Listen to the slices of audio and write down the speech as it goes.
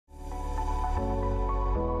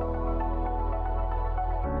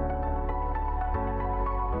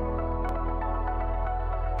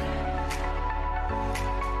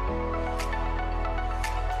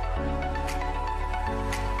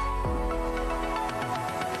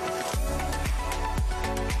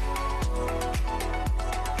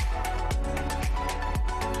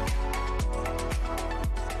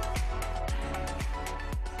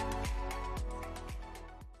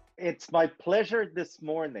it's my pleasure this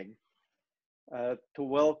morning to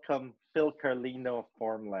welcome Phil Carlino of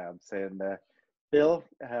Formlabs. And Phil,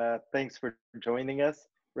 thanks for joining us.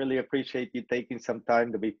 Really appreciate you taking some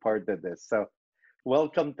time to be part of this. So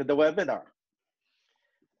welcome to the webinar.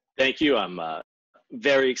 Thank you. I'm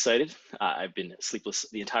very excited. I've been sleepless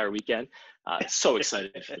the entire weekend. So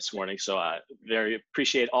excited for this morning. So very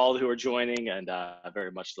appreciate all who are joining, and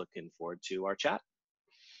very much looking forward to our chat.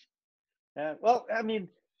 Well, I mean,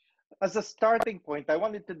 as a starting point, I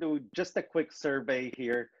wanted to do just a quick survey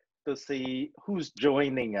here to see who's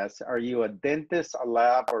joining us. Are you a dentist, a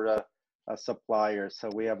lab, or a supplier? So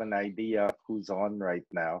we have an idea of who's on right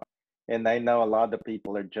now. And I know a lot of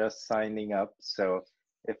people are just signing up. So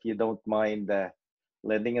if you don't mind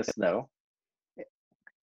letting us know.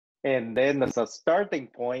 And then as a starting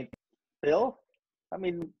point, Phil, I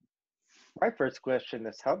mean, my first question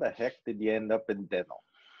is, how the heck did you end up in dental?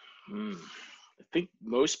 I think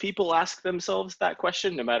most people ask themselves that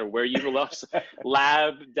question, no matter where you live,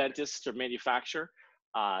 lab, dentist, or manufacturer.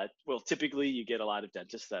 Well, typically you get a lot of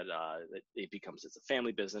dentists that it becomes it's a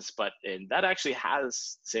family business, and that actually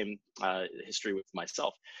has the same history with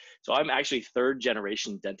myself. So I'm actually third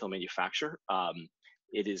generation dental manufacturer.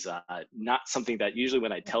 It is not something that usually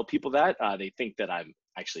when I tell people that they think that I'm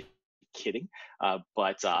actually kidding,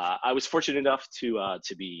 but I was fortunate enough to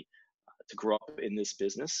grow up in this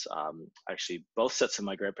business. Actually, both sets of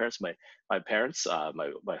my grandparents, my parents,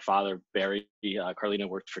 my father, Barry Carlino,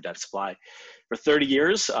 worked for Dental Supply for 30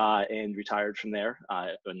 years and retired from there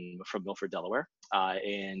from Milford, Delaware.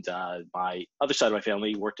 And my other side of my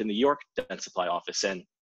family worked in the York Dental Supply office, and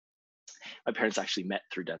my parents actually met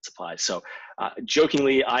through Dental Supply. So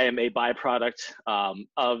jokingly, I am a byproduct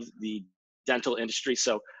of the dental industry.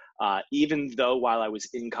 So even though while I was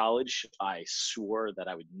in college, I swore that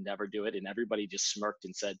I would never do it, and everybody just smirked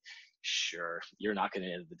and said, sure, you're not going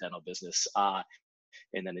to enter the dental business.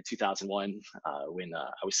 And then in 2001, when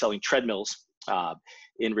I was selling treadmills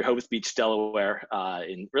in Rehoboth Beach, Delaware,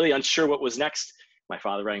 and really unsure what was next, my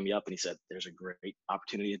father rang me up and he said, there's a great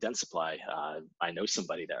opportunity at Dental Supply. I know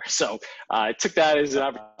somebody there. So I took that as an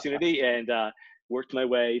opportunity and worked my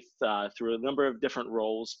way through a number of different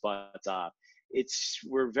roles, but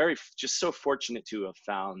we're just so fortunate to have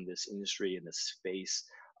found this industry and this space,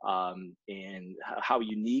 and how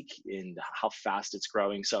unique and how fast it's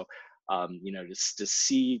growing. So, just to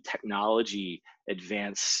see technology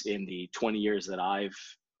advance in the 20 years that I've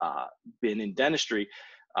been in dentistry,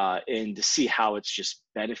 and to see how it's just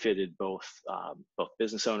benefited both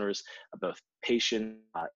business owners, both patients,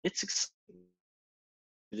 it's exciting.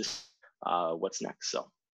 What's next? So,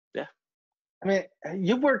 yeah. I mean,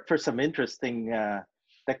 you worked for some interesting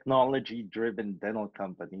technology-driven dental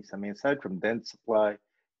companies. I mean, aside from Dental Supply,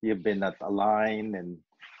 you've been at Align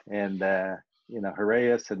and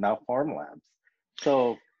Heraeus, and now Formlabs.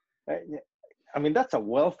 So, I mean, that's a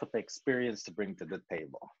wealth of experience to bring to the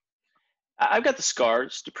table. I've got the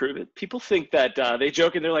scars to prove it. People think that they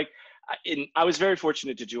joke and they're like, I was very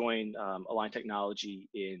fortunate to join Align Technology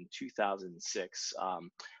in 2006.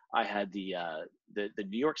 I had the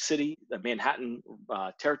New York City, the Manhattan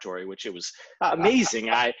territory, which it was amazing.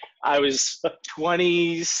 I was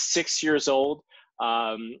 26 years old.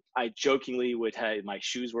 I jokingly would have my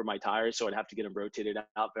shoes were my tires, so I'd have to get them rotated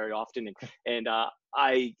out very often. And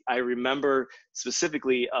I remember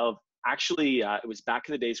specifically of actually it was back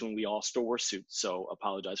in the days when we all still wore suits. So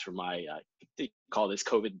apologize for my they call this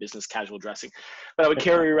COVID business casual dressing, but I would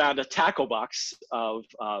carry around a tackle box of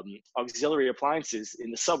auxiliary appliances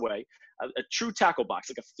in the subway, a true tackle box,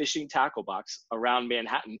 like a fishing tackle box around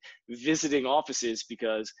Manhattan, visiting offices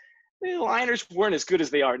because the liners weren't as good as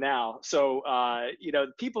they are now. So,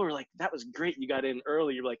 people were like, that was great. You got in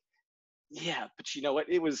early. You're like, yeah, but you know what?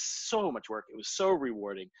 It was so much work. It was so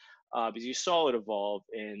rewarding because you saw it evolve.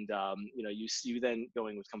 And, you then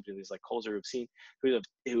going with companies like Colzer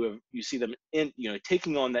you see them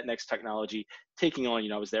taking on that next technology, taking on,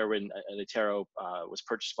 I was there when Atero was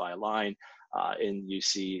purchased by Align, and you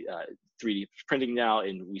see 3D printing now,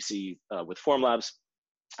 and we see with Formlabs,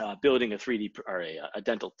 building a 3D or a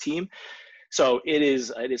dental team. So it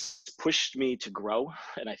is pushed me to grow,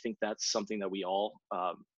 and I think that's something that we all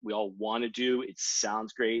want to do. It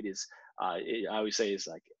sounds great. I always say is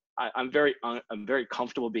like I'm very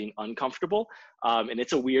comfortable being uncomfortable, and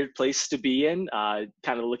it's a weird place to be in.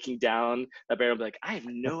 Kind of looking down that barrel, like I have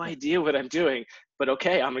no idea what I'm doing, but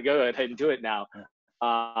okay, I'm gonna go ahead and do it now.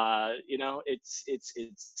 It's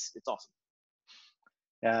awesome.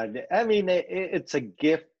 I mean, it's a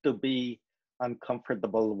gift to be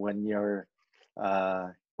uncomfortable when you're,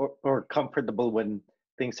 or comfortable when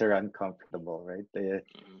things are uncomfortable, right?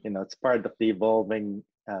 It's part of the evolving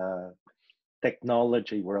uh,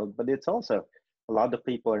 technology world, but it's also a lot of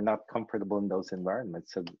people are not comfortable in those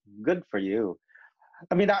environments. So good for you.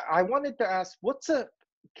 I mean, I wanted to ask,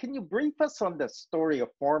 can you brief us on the story of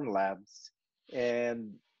Formlabs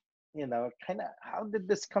and, kind of how did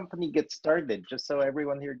this company get started, just so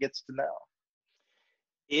everyone here gets to know?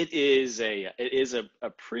 It is a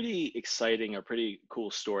pretty exciting, a pretty cool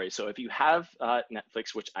story. So if you have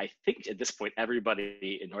Netflix, which I think at this point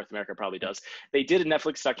everybody in North America probably does, they did a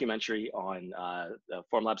Netflix documentary on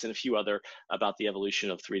Formlabs and a few other about the evolution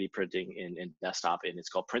of 3D printing in desktop, and it's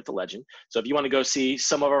called Print the Legend. So if you want to go see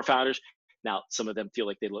some of our founders, now some of them feel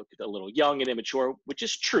like they look a little young and immature, which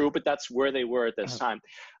is true, but that's where they were at this time.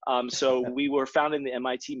 So we were founded in the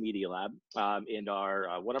MIT Media Lab, and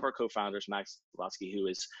our one of our co-founders, Max Zlotsky, who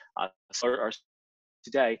is our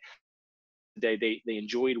today, they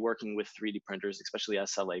enjoyed working with 3D printers, especially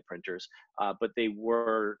SLA printers, but they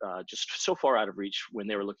were just so far out of reach when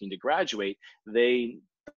they were looking to graduate. They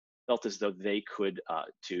felt as though they could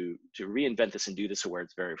to reinvent this and do this where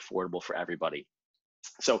it's very affordable for everybody.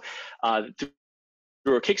 So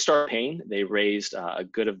through a Kickstarter campaign, they raised a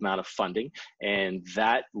good amount of funding, and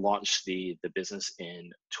that launched the business in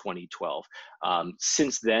 2012.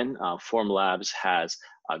 Since then, Formlabs has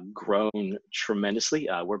grown tremendously.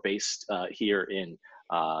 We're based here in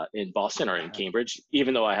Boston or in Cambridge,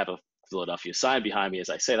 even though I have a Philadelphia sign behind me as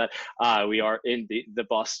I say that. We are in the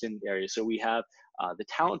Boston area, so we have the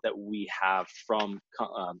talent that we have from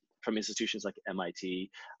institutions like MIT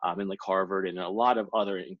and like Harvard and a lot of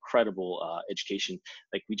other incredible education.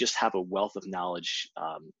 Like we just have a wealth of knowledge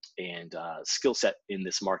and skill set in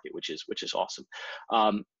this market, which is awesome.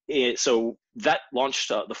 So that launched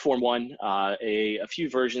the Form 1, a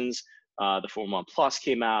few versions. The Form 1 Plus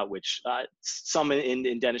came out, which some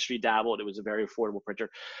in dentistry dabbled. It was a very affordable printer,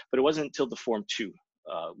 but it wasn't until the Form 2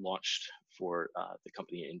 launched for the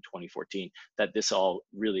company in 2014 that this all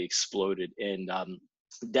really exploded. And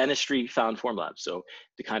dentistry found Formlabs. So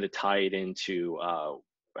to kind of tie it into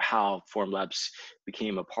how Formlabs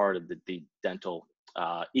became a part of the dental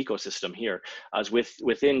ecosystem here, as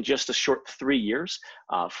within just a short 3 years,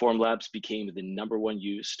 Formlabs became the #1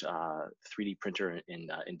 used 3D printer in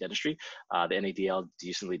dentistry. The NADL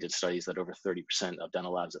recently did studies that over 30% of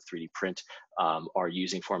dental labs that 3D print are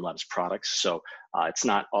using Formlabs products. So it's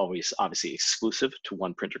not always obviously exclusive to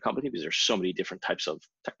one printer company, because there's so many different types of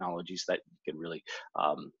technologies that you could really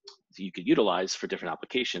you could utilize for different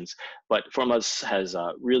applications. But Formlabs has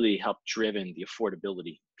really helped driven the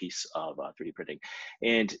affordability piece of 3D printing.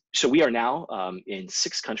 And so we are now in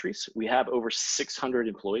 6 countries. We have over 600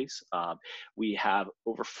 employees. We have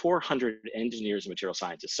over 400 engineers and material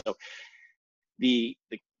scientists. So the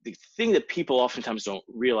thing that people oftentimes don't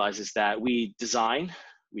realize is that we design,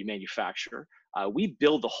 we manufacture, we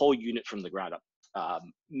build the whole unit from the ground up.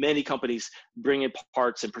 Many companies bring in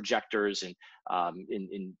parts and projectors and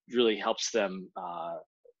really helps them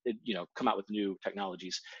come out with new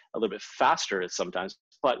technologies a little bit faster sometimes.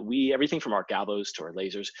 But everything from our galvos to our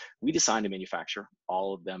lasers, we design and manufacture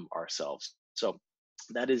all of them ourselves. So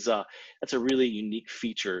that's a really unique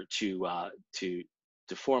feature to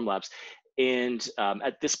Formlabs. And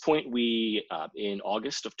at this point, in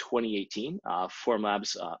August of 2018,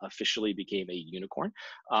 Formlabs officially became a unicorn,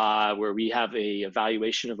 where we have a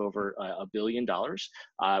valuation of over $1 billion.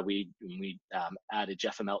 We added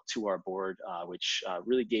Jeff Immelt to our board, which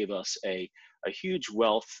really gave us a huge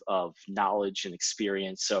wealth of knowledge and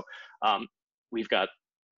experience. So we've got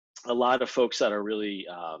a lot of folks that are really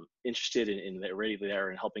interested in already there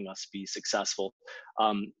and helping us be successful.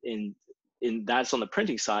 And that's on the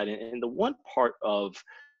printing side. And the one part of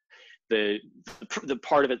the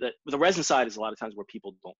part of it that the resin side is a lot of times where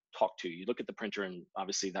people don't talk to. You look at the printer and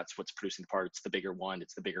obviously that's what's producing the part. It's the bigger one,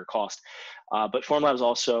 it's the bigger cost. But Formlabs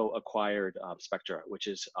also acquired Spectra, which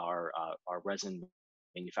is our resin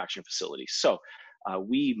manufacturing facility. So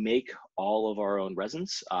we make all of our own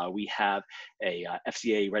resins. We have a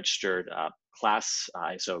FDA registered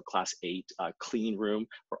ISO class 8 clean room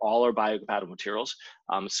for all our biocompatible materials.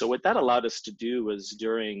 So what that allowed us to do was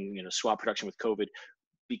during swab production with COVID,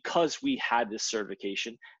 because we had this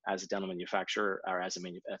certification as a dental manufacturer or as a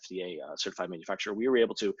FDA certified manufacturer, we were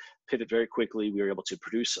able to pivot very quickly. We were able to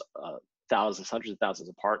produce thousands, hundreds of thousands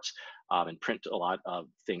of parts and print a lot of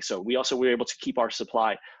things. So we also were able to keep our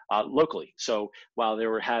supply locally. So while they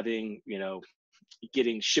were having,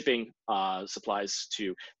 getting shipping supplies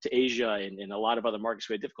to Asia and a lot of other markets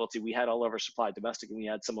we had difficulty, we had all of our supply domestic, and we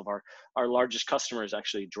had some of our largest customers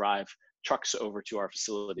actually drive trucks over to our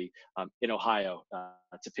facility in Ohio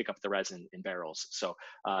to pick up the resin in barrels. So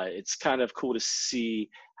it's kind of cool to see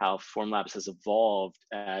how Formlabs has evolved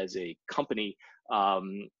as a company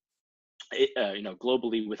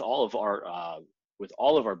globally with all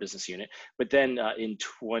of our business unit. But then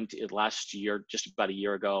last year, just about a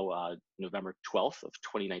year ago, November 12th of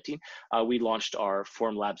 2019, we launched our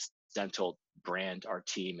Formlabs Dental brand, our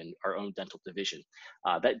team, and our own dental division.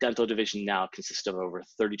 That dental division now consists of over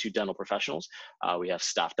 32 dental professionals. We have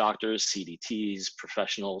staff doctors, CDTs,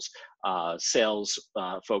 professionals, sales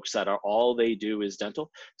folks that are all they do is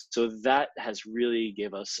dental. So that has really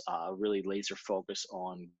give us a really laser focus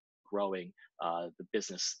on growing the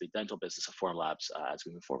dental business of Formlabs as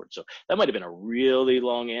we move forward. So that might have been a really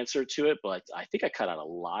long answer to it, but I think I cut out a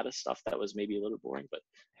lot of stuff that was maybe a little boring, but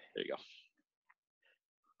there you go.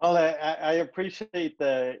 Well, I appreciate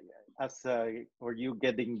or you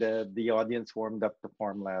getting the audience warmed up to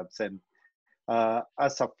Formlabs. And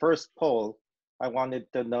as a first poll, I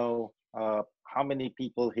wanted to know how many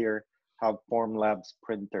people here have Formlabs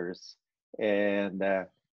printers and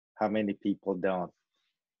how many people don't.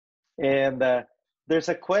 And there's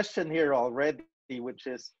a question here already, which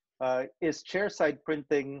is chairside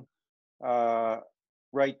printing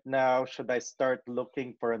right now? Should I start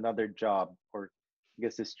looking for another job? Or I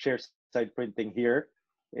guess it's chairside printing here,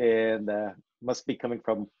 and must be coming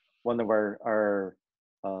from one of our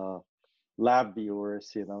lab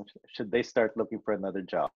viewers. Should they start looking for another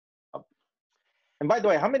job? And by the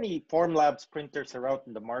way, how many Formlabs printers are out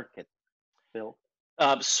in the market, Phil?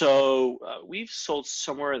 So we've sold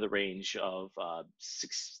somewhere in the range of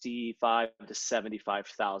 65 to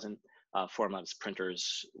 75,000 Formlabs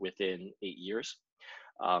printers within 8 years.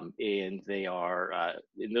 And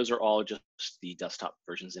those are all just the desktop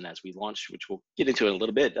versions. And as we launch, which we'll get into in a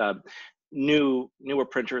little bit, newer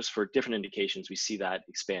printers for different indications, we see that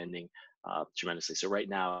expanding tremendously. So right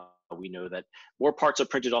now, we know that more parts are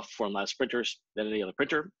printed off Formlabs printers than any other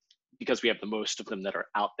printer, because we have the most of them that are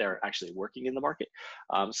out there actually working in the market.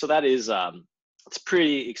 So that is, it's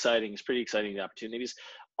pretty exciting. It's pretty exciting, the opportunities.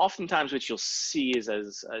 Oftentimes what you'll see is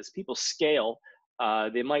as people scale,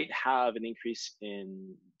 they might have an increase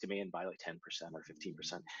in demand by like 10% or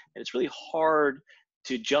 15%. And it's really hard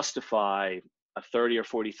to justify a $30,000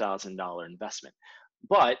 or $40,000 investment.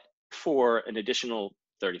 But for an additional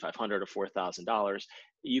 $3,500 or $4,000,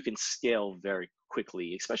 you can scale very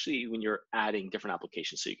quickly, especially when you're adding different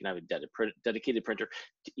applications. So you can have a dedicated printer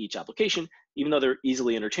to each application, even though they're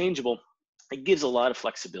easily interchangeable. It gives a lot of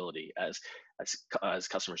flexibility as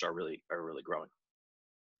customers are really growing.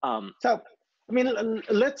 So, I mean,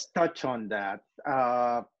 let's touch on that.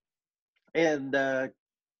 The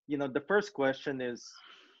first question is,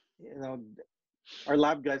 are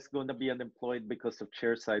lab guys going to be unemployed because of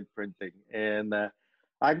chairside printing? And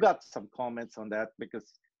I've got some comments on that,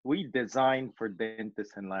 because we design for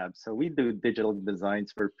dentists and labs. So we do digital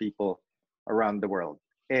designs for people around the world.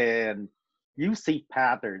 And you see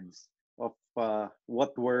patterns of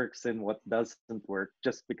what works and what doesn't work,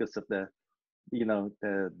 just because of the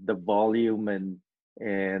volume and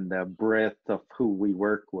the breadth of who we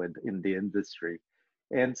work with in the industry.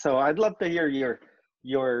 And so I'd love to hear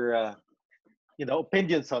your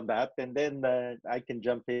opinions on that, and then I can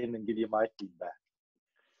jump in and give you my feedback.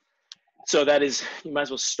 So that is, you might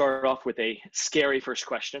as well start off with a scary first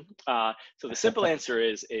question. So the simple answer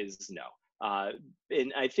is no.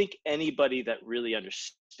 And I think anybody that really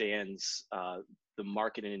understands the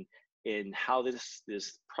market and how this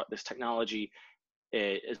technology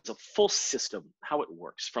is a full system, how it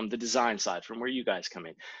works from the design side, from where you guys come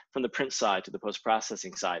in, from the print side to the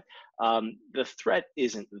post-processing side, the threat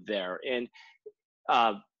isn't there. And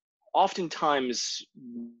oftentimes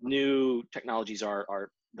new technologies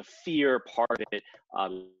are the fear part of it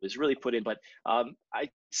is really put in, but I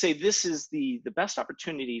say this is the best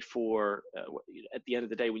opportunity for at the end of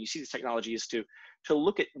the day, when you see this technology, is to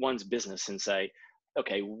look at one's business and say,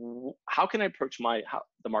 okay, how can I approach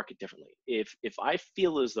the market differently? If I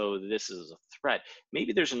feel as though this is a threat,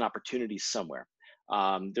 maybe there's an opportunity somewhere.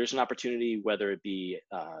 There's an opportunity, whether it be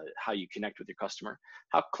how you connect with your customer,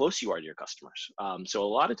 how close you are to your customers. So a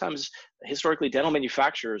lot of times, historically, dental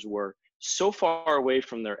manufacturers were so far away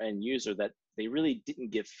from their end user that they really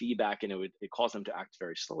didn't give feedback, and it caused them to act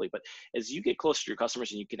very slowly. But as you get closer to your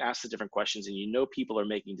customers and you can ask the different questions, and people are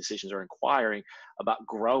making decisions or inquiring about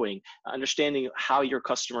growing, understanding how your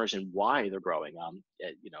customers and why they're growing.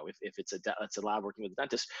 If it's a lab working with a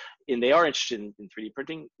dentist and they are interested in 3D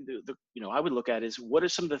printing, I would look at is what are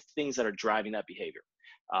some of the things that are driving that behavior.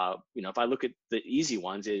 If I look at the easy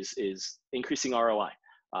ones, is increasing ROI.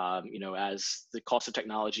 As the cost of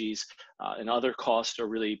technologies and other costs are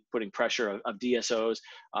really putting pressure of DSOs,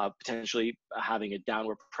 potentially having a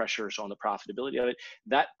downward pressures on the profitability of it,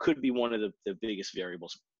 that could be one of the biggest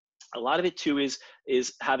variables. A lot of it too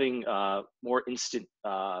is having more instant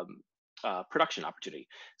production opportunity.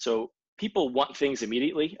 So people want things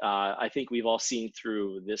immediately. I think we've all seen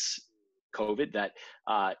through this COVID that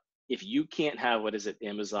if you can't have, what is it,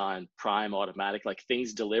 Amazon Prime automatic, like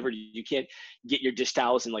things delivered, you can't get your dish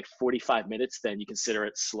towels in like 45 minutes, then you consider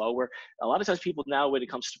it slow. Where a lot of times people now, when it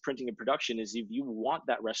comes to printing and production, is if you want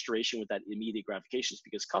that restoration with that immediate gratifications,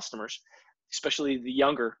 because customers, especially the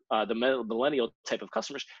younger, the millennial type of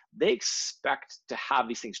customers, they expect to have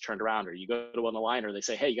these things turned around. Or you go to an aligner, they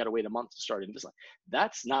say, hey, you got to wait a month to start Invisalign.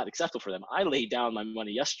 That's not acceptable for them. I laid down my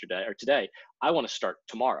money yesterday or today. I want to start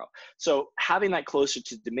tomorrow. So having that closer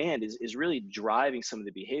to demand is really driving some of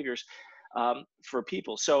the behaviors for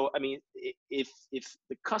people. So, I mean, if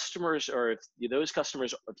the customers, or if those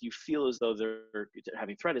customers, if you feel as though they're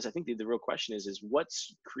having threat, is I think the real question is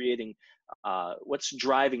what's creating, what's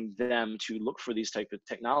driving them to look for these type of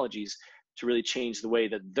technologies to really change the way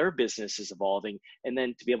that their business is evolving, and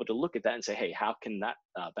then to be able to look at that and say, hey, how can that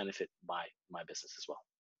benefit my business as well?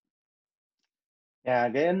 Yeah,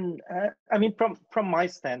 again, I mean, from my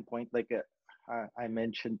standpoint, like I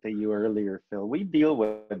mentioned to you earlier, Phil, we deal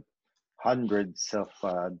with hundreds of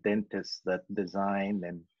dentists that design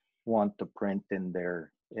and want to print in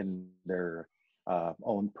their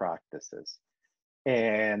own practices.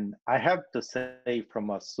 And I have to say,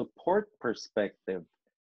 from a support perspective,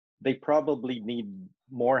 they probably need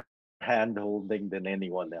more hand holding than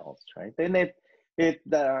anyone else, right? And it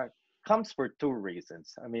comes for two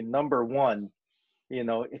reasons. I mean, number one, you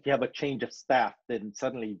know, if you have a change of staff, then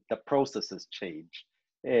suddenly the processes change,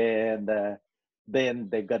 and then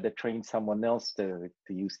they've got to train someone else to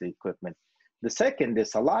use the equipment. The second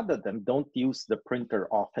is, a lot of them don't use the printer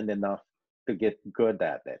often enough to get good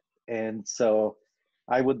at it. And so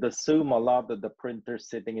I would assume a lot of the printers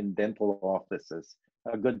sitting in dental offices,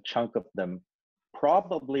 a good chunk of them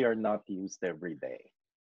probably are not used every day,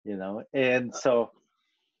 you know? And so,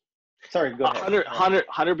 sorry, go ahead.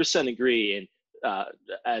 100% agree. And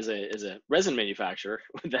as a resin manufacturer,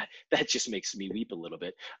 that just makes me weep a little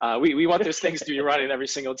bit. We want those things to be running every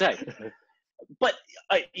single day. But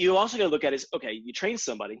you also got to look at it as, okay, you train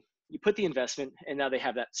somebody, you put the investment, and now they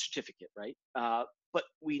have that certificate, right? But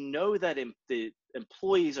we know that the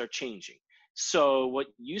employees are changing. So what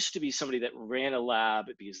used to be somebody that ran a lab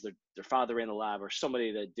because their father ran a lab, or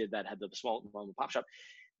somebody that did that, had the small mom and pop shop,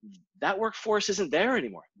 that workforce isn't there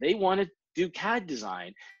anymore. They want to do CAD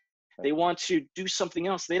design. They want to do something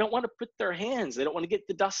else. They don't want to put their hands. They don't want to get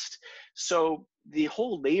the dust. So the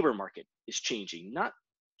whole labor market is changing, not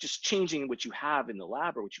just changing what you have in the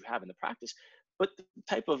lab or what you have in the practice, but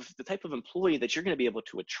the type of employee that you're going to be able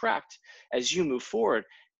to attract as you move forward.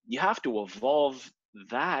 You have to evolve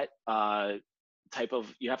that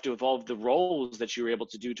you have to evolve the roles that you're able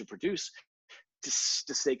to do to produce to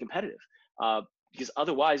stay competitive. Because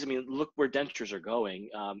otherwise, I mean, look where dentures are going.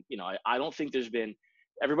 You know, I don't think there's been,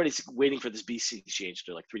 everybody's waiting for this BC change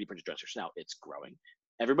to like 3D printed dentures. Now it's growing.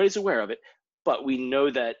 Everybody's aware of it, but we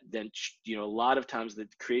know that then, you know, a lot of times the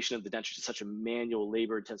creation of the dentures is such a manual,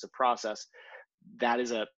 labor intensive process. That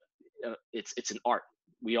is it's an art.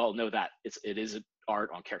 We all know that it is an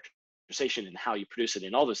art on characterization and how you produce it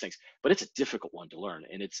and all those things, but it's a difficult one to learn.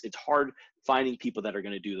 And it's hard finding people that are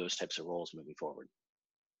going to do those types of roles moving forward.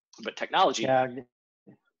 But technology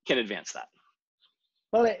can advance that.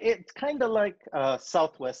 Well, it's kind of like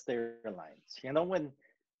Southwest Airlines. You know,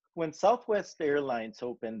 when Southwest Airlines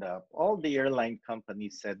opened up, all the airline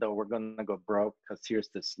companies said, "Oh, we're going to go broke because here's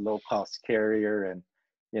this low-cost carrier," and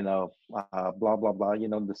you know, blah blah blah. You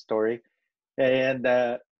know the story. And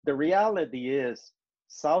the reality is,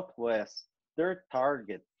 Southwest, their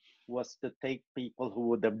target was to take people who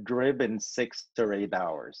would have driven 6 or 8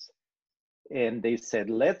 hours, and they said,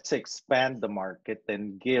 let's expand the market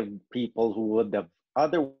and give people who would have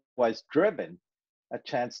otherwise driven a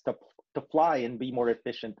chance to fly and be more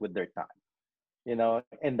efficient with their time, you know,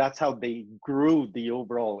 and that's how they grew the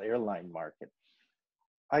overall airline market.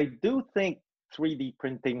 I do think 3D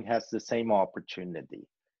printing has the same opportunity.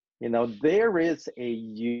 You know, there is a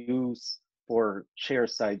use for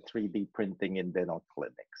chairside 3D printing in dental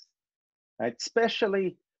clinics, right?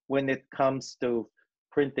 Especially when it comes to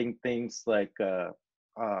printing things like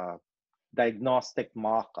diagnostic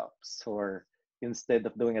mock-ups, or instead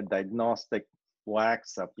of doing a diagnostic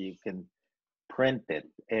wax up, you can print it,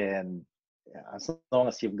 and as long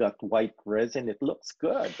as you've got white resin, it looks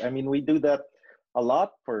good. I mean, we do that a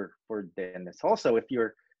lot for dentists. Also, if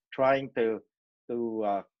you're trying to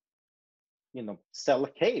you know, sell a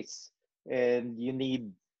case and you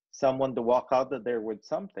need someone to walk out of there with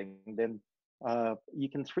something, then you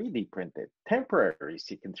can 3D print it. Temporaries,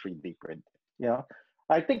 you can 3D print it. You know,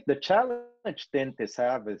 I think the challenge dentists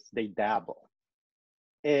have is they dabble.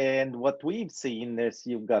 And what we've seen is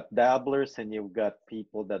you've got dabblers and you've got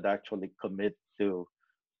people that actually commit to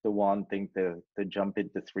wanting to jump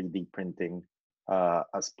into 3D printing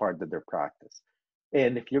as part of their practice.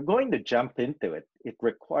 And if you're going to jump into it, it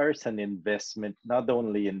requires an investment not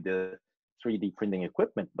only in the 3D printing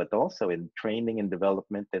equipment, but also in training and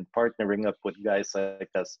development and partnering up with guys like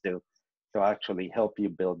us to actually help you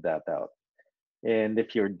build that out. And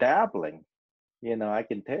if you're dabbling, I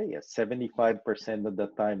can tell you 75% of the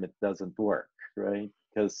time it doesn't work, right?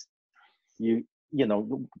 Because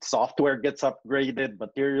software gets upgraded,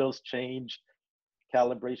 materials change,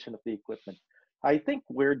 calibration of the equipment. I think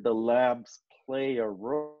where the labs play a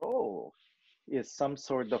role is some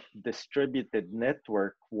sort of distributed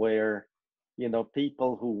network where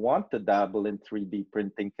people who want to dabble in 3D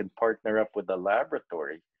printing can partner up with a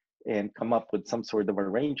laboratory and come up with some sort of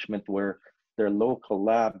arrangement where their local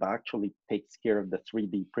lab actually takes care of the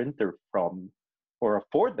 3D printer from or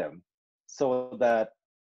for them, so that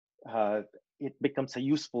it becomes a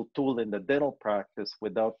useful tool in the dental practice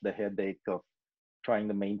without the headache of trying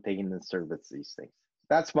to maintain and service these things.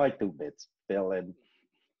 That's my 2 bits, Bill. And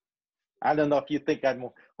I don't know if you think I'm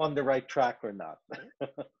on the right track or not.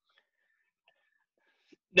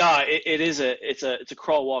 No, it's a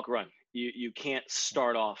crawl, walk, run. You can't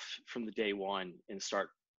start off from the day one and start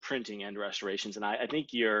printing and restorations. And I think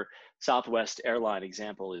your Southwest airline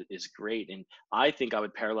example is great. And I think I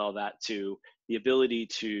would parallel that to the ability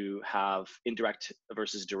to have indirect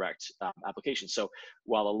versus direct applications. So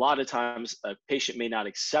while a lot of times a patient may not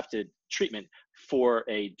accept a treatment for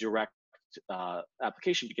a direct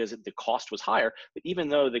application because the cost was higher, but even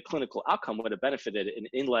though the clinical outcome would have benefited an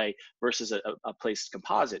inlay versus a placed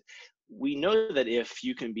composite, we know that if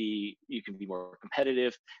you can be more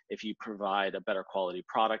competitive, if you provide a better quality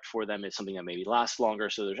product for them, it's something that maybe lasts longer.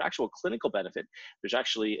 So there's actual clinical benefit. There's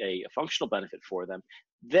actually a functional benefit for them.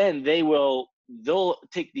 Then they'll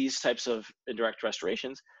take these types of indirect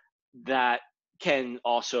restorations that can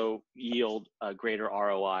also yield a greater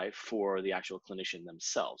ROI for the actual clinician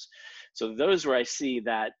themselves. So those where I see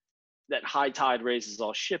that high tide raises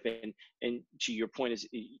all ship. And to your point is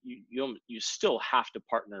you still have to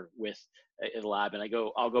partner with a lab. And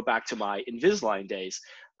I'll go back to my Invisalign days.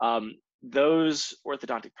 Those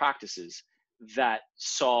orthodontic practices that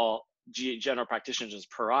saw general practitioners as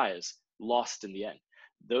pariahs lost in the end.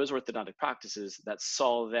 Those orthodontic practices that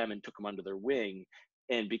saw them and took them under their wing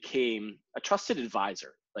and became a trusted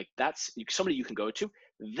advisor, like that's somebody you can go to.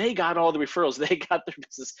 They got all the referrals, they got their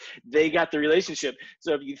business, they got the relationship.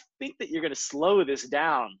 So if you think that you're going to slow this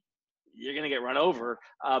down, you're going to get run over.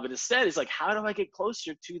 But instead, it's like, how do I get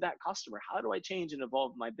closer to that customer? How do I change and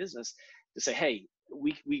evolve my business to say, hey,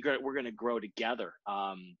 we're going to grow together?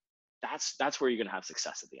 That's where you're going to have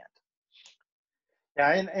success at the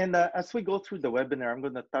end. Yeah, and as we go through the webinar, I'm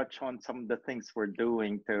going to touch on some of the things we're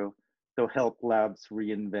doing to help labs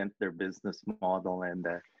reinvent their business model. And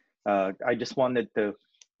I just wanted to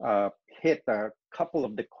hit a couple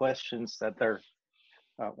of the questions that are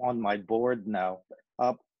on my board now.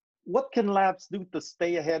 What can labs do to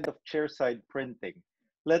stay ahead of chairside printing?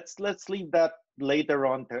 Let's leave that later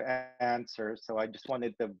on to answer. So I just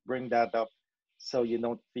wanted to bring that up so you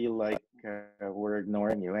don't feel like we're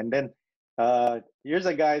ignoring you. And then here's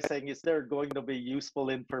a guy saying, is there going to be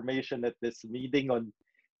useful information at this meeting on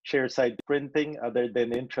chairside printing other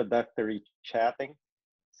than introductory chatting?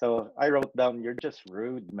 So I wrote down, you're just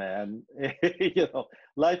rude, man.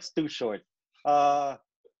 Life's too short.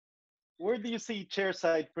 Where do you see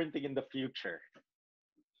chairside printing in the future?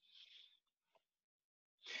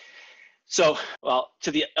 So, well, to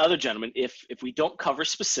the other gentleman, if we don't cover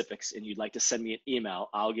specifics and you'd like to send me an email,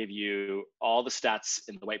 I'll give you all the stats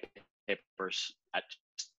in the white papers at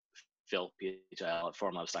Phil, at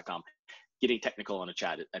Formlabs.com. Getting technical on a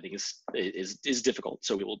chat, I think is difficult.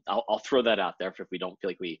 So I'll throw that out there if we don't feel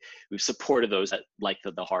like we've supported those that like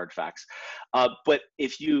the hard facts. But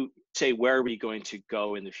if you say, where are we going to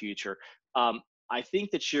go in the future? I think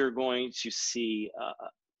that you're going to see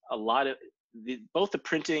a lot of both the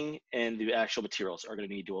printing and the actual materials are going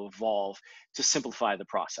to need to evolve to simplify the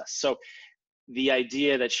process. So the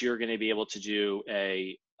idea that you're going to be able to do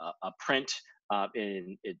a print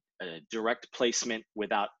in a direct placement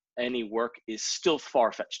without any work is still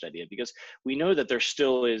far-fetched idea, because we know that there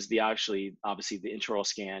still is obviously the intraoral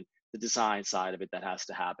scan, the design side of it that has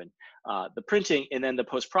to happen, the printing, and then the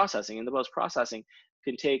post-processing. And the post-processing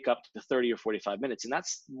can take up to 30 or 45 minutes. And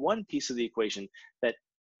that's one piece of the equation that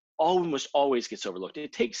almost always gets overlooked.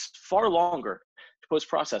 It takes far longer to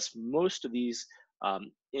post-process most of these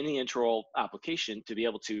in the intraoral application to be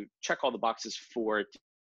able to check all the boxes for it to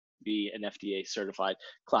be an FDA certified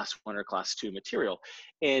class 1 or class 2 material.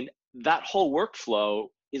 And that whole workflow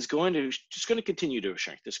is going to continue to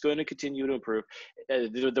shrink. It's going to continue to improve.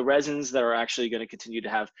 The resins that are actually going to continue to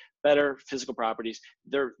have better physical properties.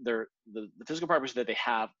 The physical properties that they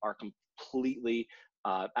have are completely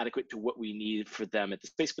adequate to what we need for them at the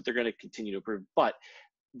space, but they're going to continue to improve. But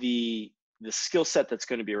the skill set that's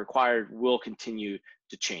going to be required will continue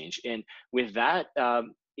to change. And with that,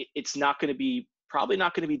 it's not going to be probably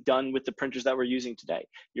not going to be done with the printers that we're using today.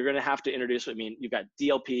 You're going to have to introduce, I mean, you've got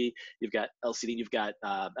DLP, you've got LCD, you've got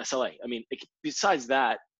SLA. I mean, besides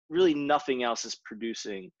that, really nothing else is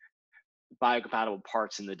producing biocompatible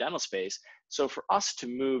parts in the dental space. So for us to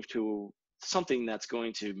move to something that's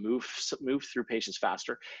going to move through patients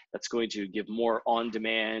faster, that's going to give more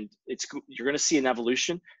on-demand, you're going to see an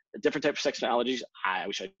evolution, a different type of technologies. I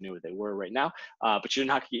wish I knew what they were right now, but you're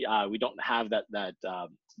not. We don't have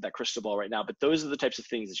that crystal ball right now. But those are the types of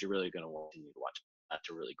things that you're really going to want to continue to watch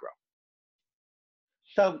to really grow.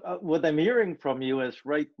 So what I'm hearing from you is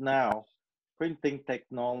right now, printing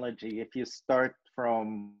technology, if you start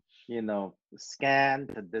from, scan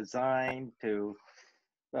to design to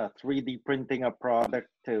 3D printing a product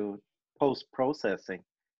to post-processing,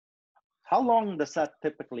 how long does that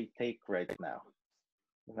typically take right now?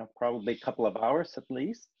 Probably a couple of hours at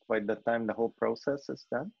least by the time the whole process is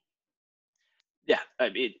done. Yeah,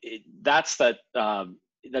 that's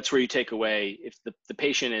where you take away if the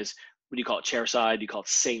patient is, what do you call it, chairside? Do you call it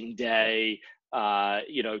same day?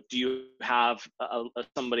 Do you have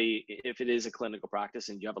somebody, if it is a clinical practice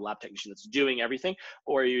and you have a lab technician that's doing everything,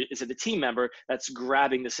 or is it a team member that's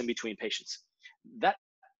grabbing this in between patients? That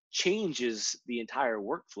changes the entire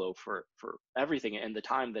workflow for everything and the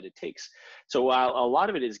time that it takes. So while a lot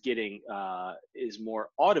of it is getting is more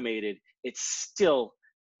automated, it's still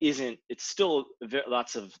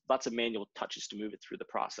lots of manual touches to move it through the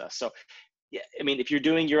process. So yeah, I mean, if you're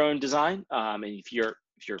doing your own design, and if you're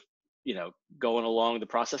going along the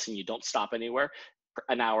process and you don't stop anywhere,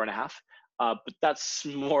 an hour and a half, but that's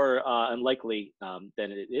more unlikely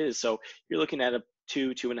than it is. So you're looking at a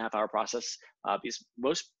 2.5 hour process, because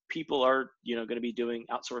most people are going to be doing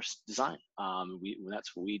outsourced design.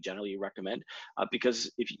 That's what we generally recommend,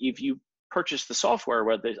 because if you purchase the software,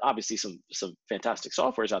 where there's obviously some fantastic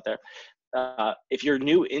softwares out there, if you're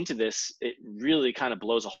new into this, it really kind of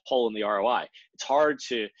blows a hole in the ROI. It's hard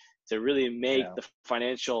to really make the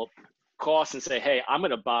financial cost and say, hey, I'm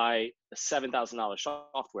going to buy a $7,000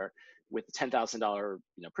 software with a $10,000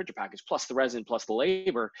 printer package plus the resin plus the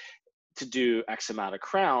labor to do X amount of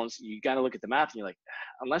crowns. You got to look at the math and you're like,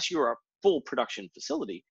 unless you're a full production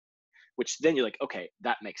facility, which then you're like, okay,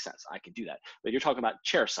 that makes sense, I can do that. But you're talking about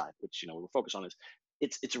chair side, which we're focused on, is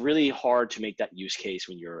it's really hard to make that use case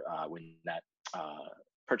when you're when that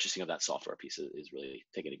purchasing of that software piece is really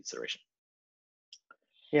taken into consideration.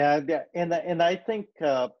 Yeah, and I think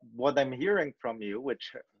what I'm hearing from you,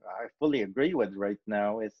 which I fully agree with right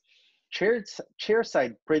now, is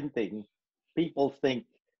chairside printing. People think,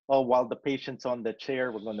 oh, while the patient's on the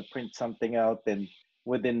chair, we're going to print something out, and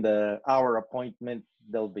within the hour appointment,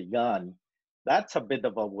 they'll be gone. That's a bit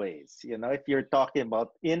of a ways. If you're talking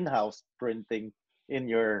about in-house printing in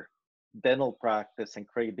your dental practice and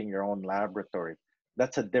creating your own laboratory,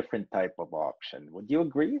 that's a different type of option. Would you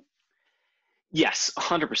agree? Yes,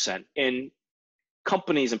 100%. And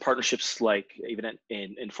companies and partnerships like even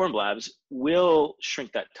in Formlabs will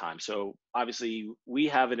shrink that time. So obviously we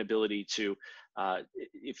have an ability to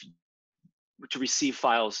receive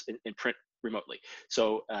files and print remotely.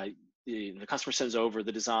 So the customer sends over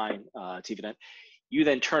the design to Evident. You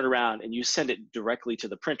then turn around and you send it directly to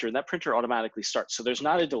the printer, and that printer automatically starts. So there's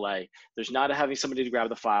not a delay. There's not having somebody to grab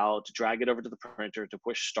the file, to drag it over to the printer, to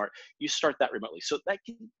push start. You start that remotely. So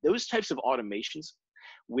those types of automations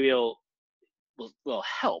will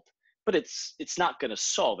help, but it's not going to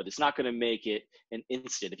solve it. It's not going to make it an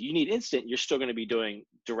instant. If you need instant, you're still going to be doing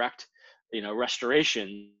direct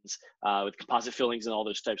restorations with composite fillings and all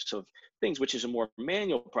those types of things, which is a more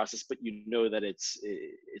manual process, but that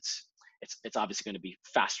it's obviously going to be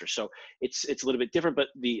faster. So it's a little bit different, but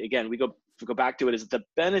again, we go back to it, is the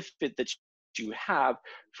benefit that you have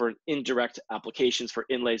for indirect applications, for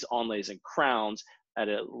inlays, onlays, and crowns at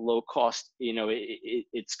a low cost.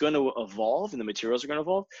 It's going to evolve and the materials are going to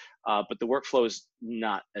evolve, but the workflow is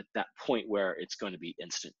not at that point where it's going to be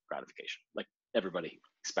instant gratification like everybody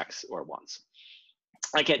expects or wants.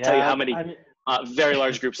 I can't tell you how many very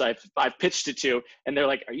large groups I've pitched it to, and they're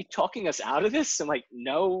like, "Are you talking us out of this?" I'm like,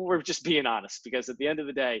 "No, we're just being honest." Because at the end of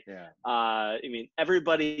the day, I mean,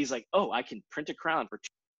 everybody's like, "Oh, I can print a crown for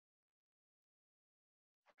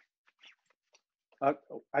Uh,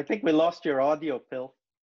 I think we lost your audio, Phil.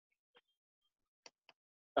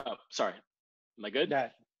 Oh, sorry. Am I good? Yeah,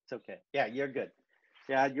 it's okay. Yeah, you're good.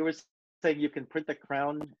 Yeah, you were saying you can print the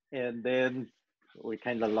crown, and then we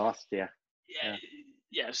kind of lost you. Yeah. Yeah.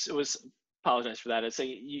 Yes, it was. Apologize for that. I'd say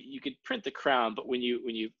you could print the crown, but when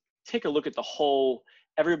you take a look at the whole,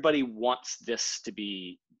 everybody wants this to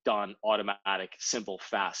be done automatic, simple,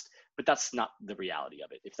 fast. But that's not the reality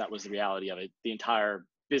of it. If that was the reality of it, the entire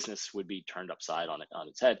business would be turned upside on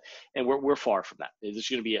its head, and we're far from that. There's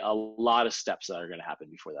going to be a lot of steps that are going to happen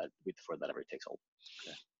before that ever takes hold.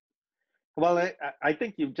 Okay. Well, I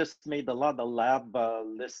think you've just made a lot of lab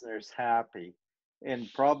listeners happy, and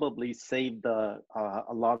probably saved a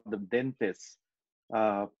lot of dentists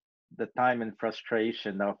uh, the time and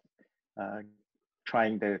frustration of uh,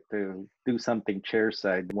 trying to do something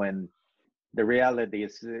chairside when the reality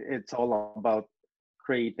is it's all about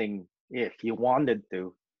creating, if you wanted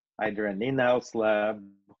to, either an in-house lab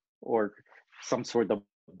or some sort of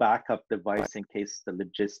backup device in case the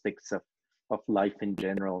logistics of life in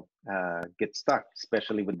general get stuck,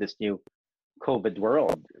 especially with this new COVID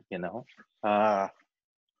world, you know. Uh,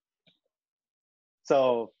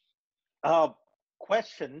 so uh,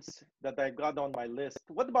 questions that I got on my list.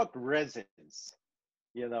 What about resins?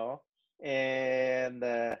 You know, and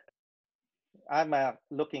I'm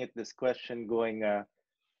looking at this question, going, uh,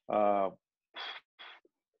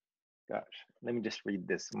 gosh, let me just read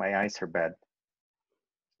this. My eyes are bad.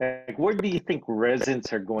 Like, where do you think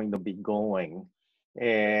resins are going to be going?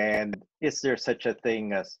 And is there such a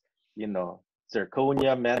thing as, you know,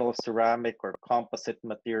 zirconia, metal, ceramic, or composite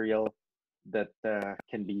material that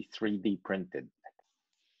can be 3D printed?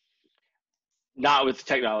 Not with the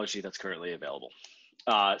technology that's currently available.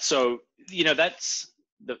 So that's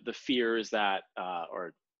the fear is that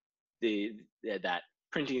or the that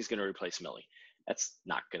printing is going to replace milling. That's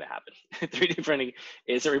not going to happen. 3D printing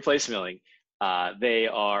isn't replace milling. They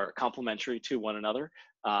are complementary to one another.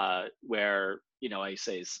 Where I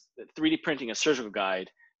say is 3D printing a surgical guide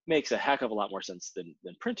makes a heck of a lot more sense than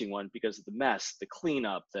printing one because of the mess, the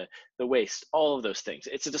cleanup, the waste, all of those things.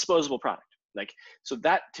 It's a disposable product. Like, so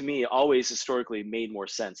that to me always historically made more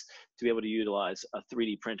sense to be able to utilize a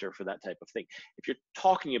 3D printer for that type of thing. If you're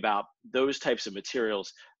talking about those types of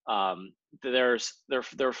materials,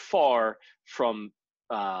 they're far from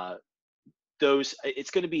those.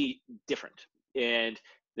 It's going to be different, and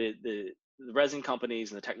the resin companies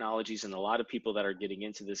and the technologies and a lot of people that are getting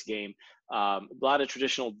into this game, a lot of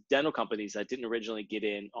traditional dental companies that didn't originally get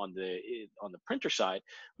in on the printer side,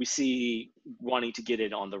 we see wanting to get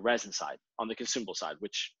in on the resin side, on the consumable side,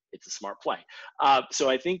 which it's a smart play. So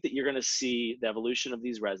I think that you're going to see the evolution of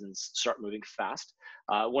these resins start moving fast.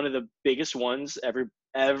 One of the biggest ones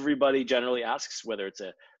everybody generally asks, whether it's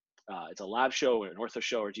a lab show or an ortho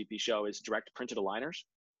show or GP show, is direct printed aligners.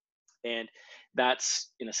 And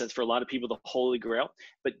that's, in a sense, for a lot of people, the holy grail.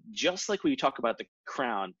 But just like when you talk about the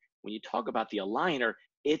crown, when you talk about the aligner,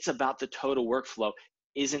 it's about the total workflow.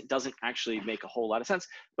 Doesn't actually make a whole lot of sense.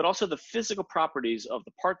 But also the physical properties of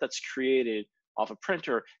the part that's created off a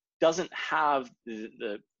printer doesn't have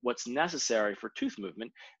the what's necessary for tooth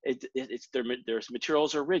movement. Their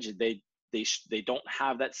materials are rigid. They don't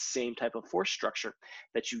have that same type of force structure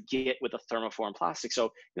that you get with a thermoform plastic.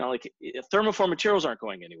 So, like thermoform materials aren't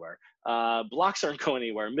going anywhere. Blocks aren't going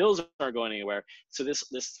anywhere. Mills aren't going anywhere. So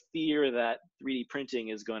this fear that 3D printing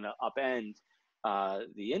is going to upend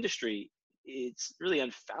the industry, it's really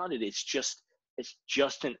unfounded. It's just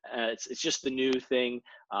the new thing.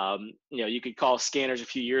 You could call scanners a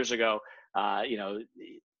few years ago. A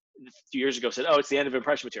few years ago said, "Oh, it's the end of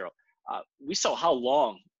impression material." We saw how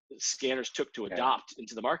long scanners took to adopt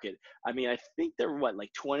into the market. I mean, I think they're like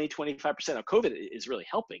 20-25% of COVID is really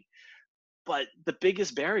helping. But the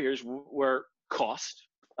biggest barriers were cost,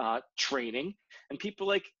 training, and people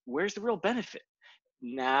like, where's the real benefit?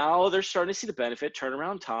 Now they're starting to see the benefit,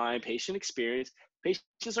 turnaround time, patient experience.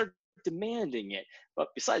 Patients are demanding it. But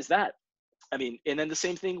besides that, I mean, and then the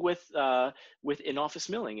same thing with in-office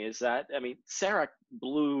milling is that, I mean, Serac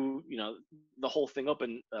blew, the whole thing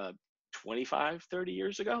open 25, 30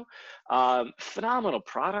 years ago. Phenomenal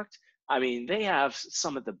product. I mean, they have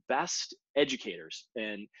some of the best educators,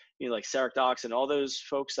 and like Serac Docs and all those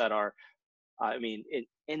folks that are. I mean,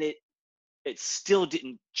 it still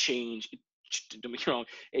didn't change. Don't get me wrong.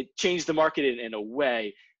 It changed the market in a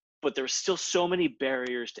way, but there's still so many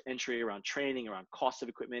barriers to entry around training, around cost of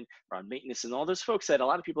equipment, around maintenance, and all those folks that a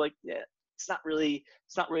lot of people are like, yeah, it's not really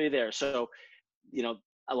there. So,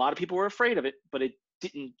 a lot of people were afraid of it, but it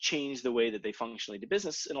didn't change the way that they functionally did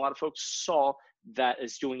business. And a lot of folks saw that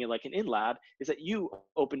as doing it like an in lab is that you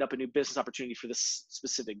opened up a new business opportunity for this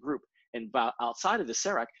specific group. And outside of the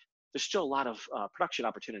CEREC, there's still a lot of production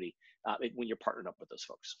opportunity when you're partnered up with those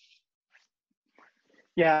folks.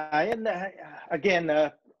 Yeah, and again,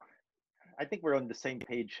 I think we're on the same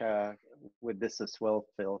page with this as well,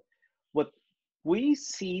 Phil. What we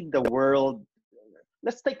see the world,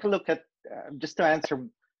 let's take a look at, just to answer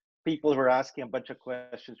people who are asking a bunch of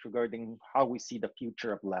questions regarding how we see the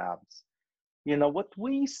future of labs. You know, what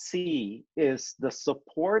we see is the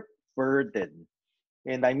support burden,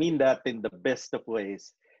 and I mean that in the best of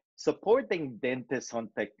ways. Supporting dentists on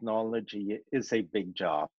technology is a big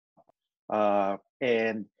job.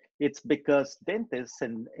 And it's because dentists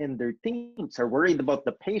and their teams are worried about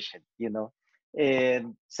the patient, you know,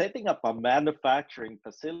 and setting up a manufacturing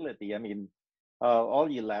facility. I mean, all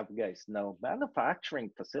you lab guys know,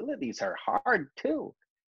 manufacturing facilities are hard too.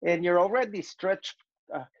 And you're already stretched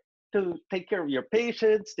to take care of your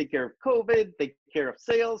patients, take care of COVID, take care of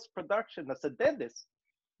sales, production as a dentist.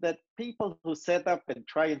 That people who set up and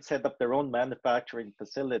try and set up their own manufacturing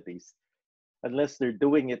facilities, unless they're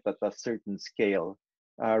doing it at a certain scale,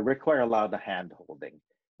 require a lot of hand holding.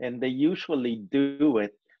 And they usually do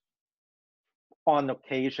it on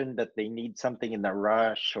occasion that they need something in a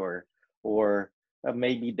rush, or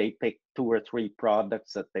maybe they pick 2 or 3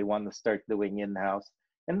 products that they want to start doing in-house.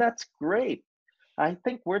 And that's great. I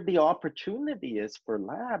think where the opportunity is for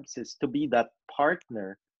labs is to be that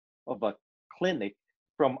partner of a clinic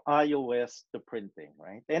from iOS to printing,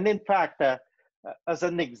 right? And in fact, as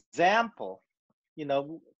an example, you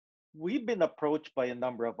know, we've been approached by a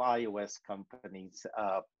number of iOS companies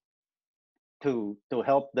to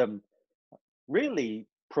help them really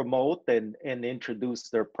promote and introduce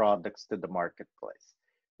their products to the marketplace.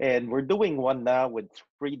 And we're doing one now with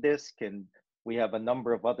 3Disc, and we have a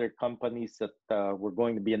number of other companies that we're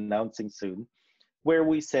going to be announcing soon, where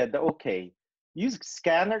we said, okay, you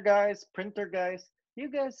scanner guys, printer guys, you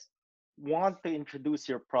guys want to introduce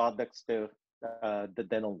your products to the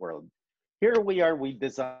dental world. Here we are, we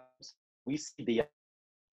design, we see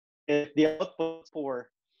if the output's poor,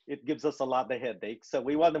 it gives us a lot of headaches. So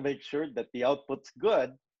we want to make sure that the output's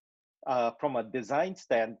good from a design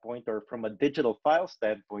standpoint or from a digital file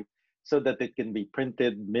standpoint, so that it can be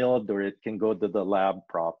printed, milled, or it can go to the lab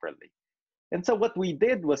properly. And so what we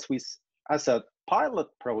did was as a pilot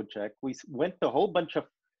project, we went to a whole bunch of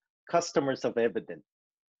customers of Evident,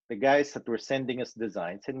 the guys that were sending us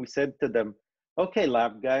designs, and we said to them, okay,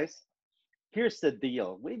 lab guys, here's the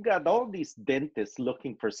deal. We've got all these dentists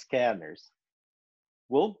looking for scanners.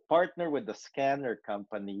 We'll partner with the scanner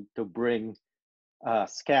company to bring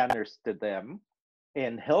scanners to them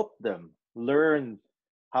and help them learn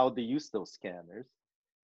how to use those scanners.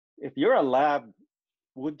 If you're a lab,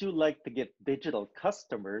 would you like to get digital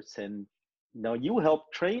customers, and you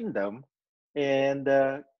help train them, and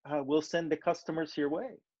we'll send the customers your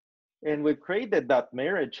way. And we've created that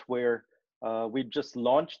marriage where we just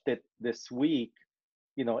launched it this week.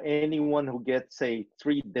 Anyone who gets a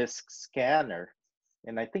 3-disc scanner,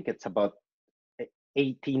 and I think it's about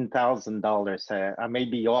 $18,000. I may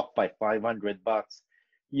be off by $500.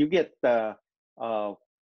 You get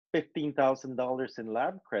 $15,000 in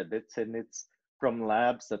lab credits, and it's from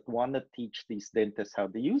labs that want to teach these dentists how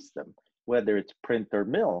to use them, whether it's print or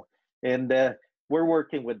mill. And we're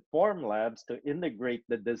working with Formlabs to integrate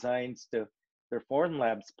the designs to their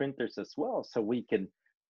Formlabs printers as well, so we can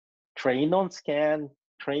train on scan,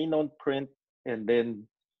 train on print, and then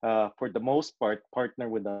for the most part, partner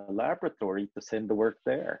with a laboratory to send the work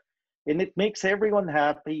there. And it makes everyone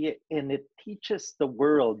happy, and it teaches the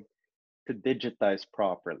world to digitize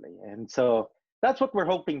properly. And so that's what we're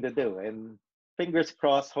hoping to do. And fingers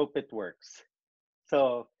crossed, hope it works.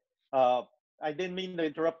 So I didn't mean to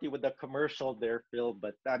interrupt you with a commercial there, Phil,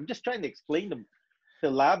 but I'm just trying to explain to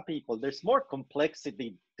lab people, there's more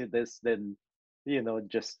complexity to this than,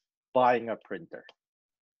 just buying a printer.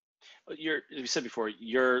 You said before,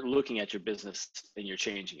 you're looking at your business and you're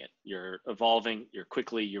changing it. You're evolving,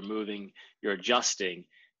 you're moving, you're adjusting.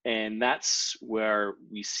 And that's where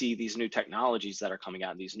we see these new technologies that are coming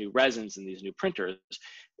out, these new resins and these new printers.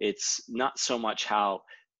 It's not so much how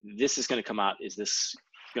this is going to come out, is this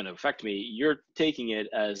going to affect me? You're taking it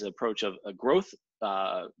as an approach of a growth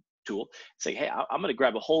tool, saying, hey, I'm going to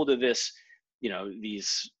grab a hold of this,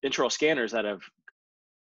 these intraoral scanners that have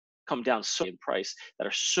come down so in price, that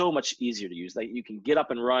are so much easier to use, that you can get up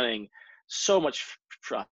and running so much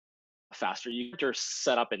faster. You can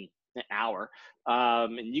set up in an hour,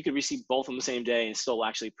 and you could receive both on the same day and still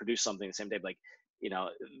actually produce something the same day.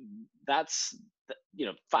 That's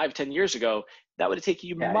 5-10 years ago, that would have taken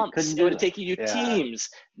you months. It would have taken you teams.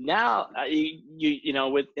 Now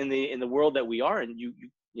in the world that we are, and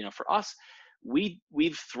for us,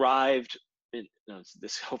 we've thrived.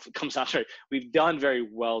 This hopefully comes out right. We've done very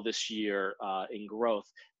well this year in growth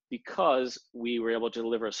because we were able to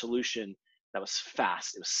deliver a solution that was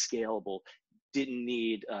fast, it was scalable, didn't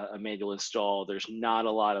need a manual install. There's not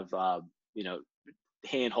a lot of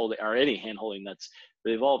hand holding or any hand holding that's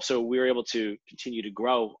involved. So we were able to continue to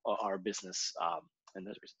grow our business and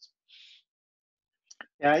those reasons.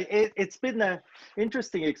 Yeah, it's been an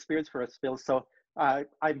interesting experience for us, Phil. So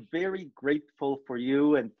I'm very grateful for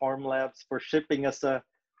you and Formlabs for shipping us a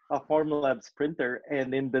Formlabs printer.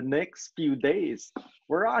 And in the next few days,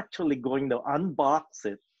 we're actually going to unbox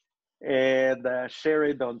it and share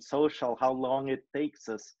it on social, how long it takes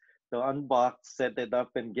us to unbox, set it up,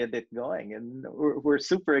 and get it going. And we're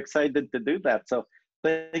super excited to do that. So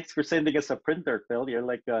thanks for sending us a printer, Phil. You're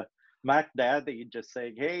like a Mac Daddy, just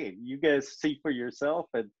saying, hey, you guys see for yourself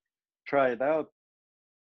and try it out.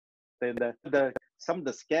 And some of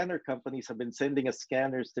the scanner companies have been sending us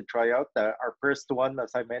scanners to try out. Our first one,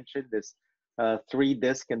 as I mentioned, is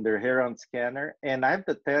 3-disc and their Heron scanner. And I have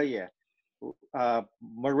to tell you,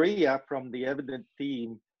 Maria from the Evident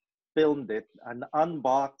team filmed it, an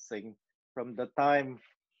unboxing from the time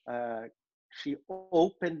she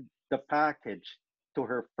opened the package to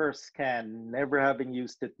her first scan, never having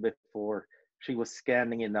used it before. She was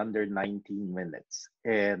scanning in under 19 minutes.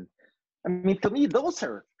 And I mean, to me, those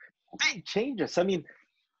are big changes. I mean,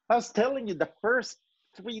 I was telling you, the first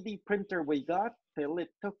 3D printer we got, Phil, it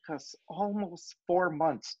took us almost 4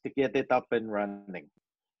 months to get it up and running.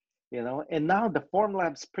 And now the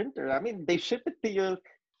Formlabs printer, I mean, they ship it to you,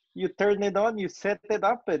 you turn it on, you set it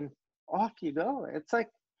up, and off you go. It's like,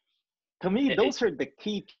 to me, those are the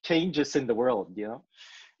key changes in the world,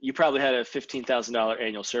 You probably had a $15,000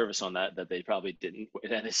 annual service on that they probably didn't.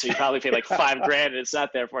 So you probably paid like $5,000 and it's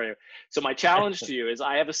not there for you. So my challenge to you is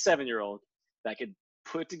I have a 7-year-old that could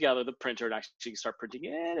put together the printer and actually start printing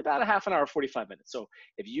in about a half an hour, 45 minutes. So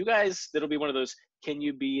if you guys, that'll be one of those, can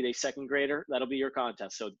you beat a second grader? That'll be your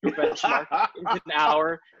contest. So your benchmark is an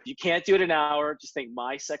hour. If you can't do it an hour, just think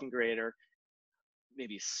my second grader,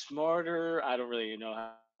 maybe smarter. I don't really know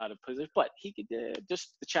how to put it, but he could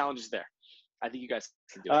just, the challenge is there. I think you guys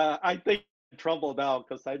can do it. I think I'm in trouble now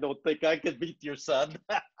because I don't think I can beat your son.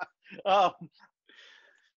 And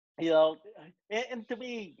to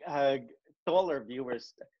me, to all our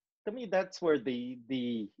viewers, to me, that's where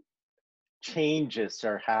the changes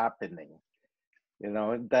are happening.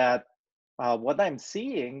 That what I'm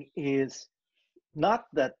seeing is not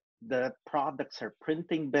that the products are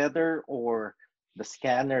printing better or the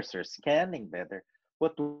scanners are scanning better.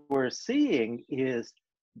 What we're seeing is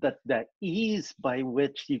that the ease by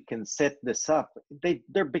which you can set this up,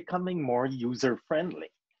 they're becoming more user friendly.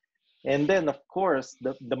 And then, of course,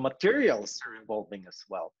 the materials are evolving as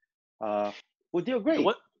well. Would you agree?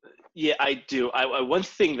 Yeah, I do. One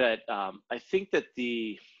thing that I think that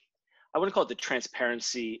I want to call it the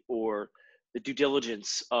transparency or the due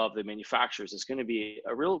diligence of the manufacturers is going to be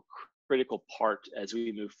a real critical part as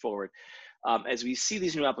we move forward. As we see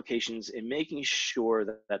these new applications and making sure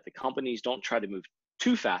that the companies don't try to move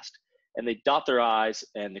too fast and they dot their I's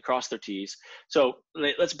and they cross their T's. So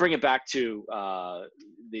let's bring it back to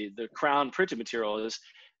the crown printed material. Is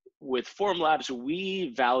with Formlabs,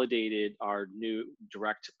 we validated our new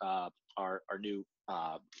our new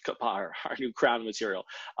crown material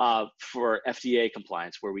for FDA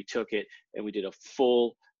compliance, where we took it and we did a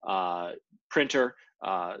full printer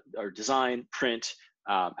or design print,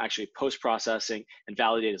 actually post-processing and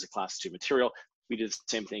validated as a class 2 material. We did the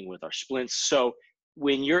same thing with our splints. So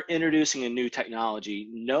when you're introducing a new technology,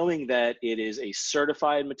 knowing that it is a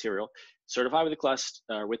certified material, certified with the class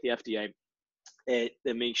with the FDA, and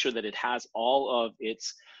make sure that it has all of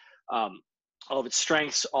its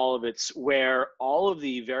strengths, all of its wear, all of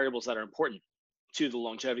the variables that are important to the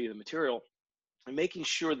longevity of the material, and making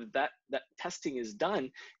sure that testing is done,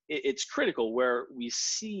 it's critical. Where we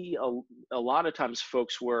see a lot of times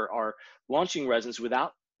folks are launching resins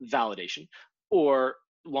without validation, or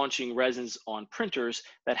launching resins on printers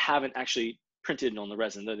that haven't actually printed on the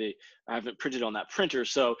resin, that they haven't printed on that printer.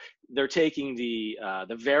 So they're taking the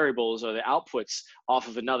variables or the outputs off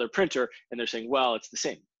of another printer and they're saying, well, it's the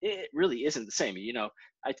same. It really isn't the same.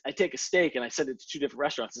 I take a steak and I send it to 2 different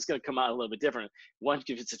restaurants. It's going to come out a little bit different. One,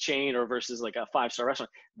 if it's a chain or versus like a 5-star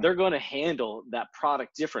restaurant, they're going to handle that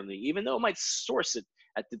product differently, even though it might source it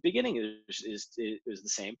at the beginning is the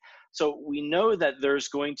same. So we know that there's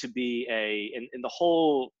going to be in the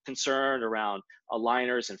whole concern around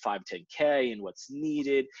aligners and 510K and what's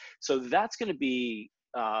needed. So that's going to be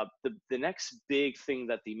the next big thing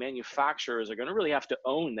that the manufacturers are going to really have to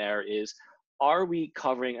own there is, are we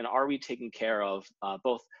covering and are we taking care of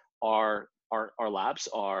both our our labs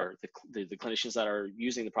are the clinicians that are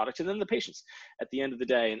using the product, and then the patients at the end of the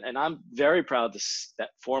day. And I'm very proud that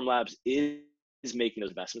Formlabs is making those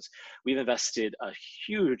investments. We've invested a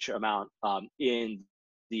huge amount in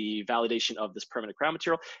the validation of this permanent crown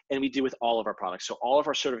material, and we do with all of our products. So all of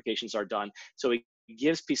our certifications are done. So it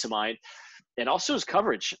gives peace of mind. And also is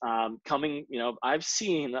coverage coming, I've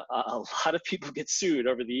seen a lot of people get sued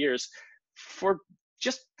over the years for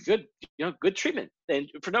just good treatment, and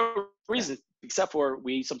for no reason except for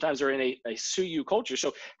we sometimes are in a sue you culture.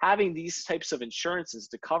 So having these types of insurances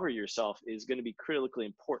to cover yourself is going to be critically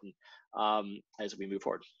important as we move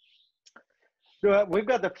forward. We've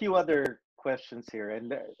got a few other questions here,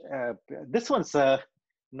 and this one's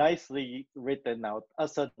nicely written out.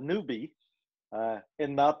 As a newbie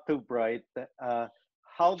and not too bright,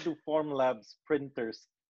 how do Formlabs printers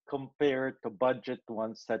compare to budget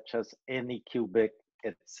ones such as Anycubic,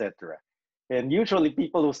 etc.? And usually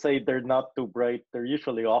people who say they're not too bright, they're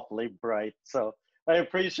usually awfully bright. So I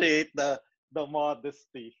appreciate the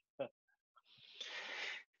modesty.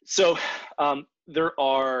 So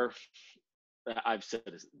I've said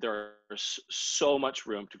this, there's so much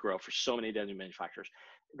room to grow for so many dental manufacturers.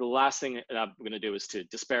 The last thing that I'm going to do is to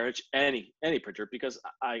disparage any printer, because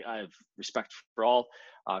I have respect for all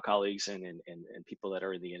colleagues and people that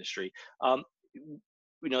are in the industry.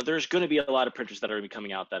 There's going to be a lot of printers that are going to be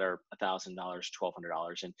coming out that are $1,000,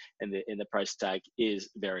 $1,200, and the price tag is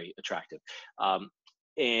very attractive.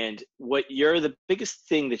 And the biggest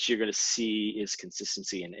thing that you're going to see is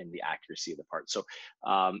consistency and the accuracy of the part. So,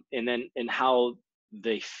 and how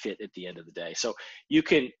they fit at the end of the day. So you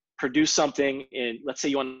can produce something, and let's say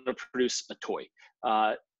you want to produce a toy.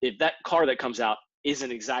 If that car that comes out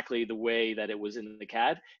isn't exactly the way that it was in the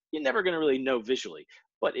CAD, you're never going to really know visually.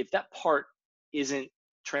 But if that part isn't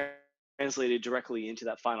translated directly into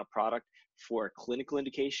that final product for a clinical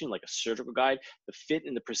indication, like a surgical guide, the fit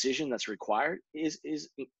and the precision that's required is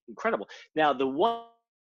incredible. Now, the one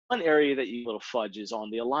area that you little fudge is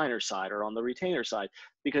on the aligner side or on the retainer side,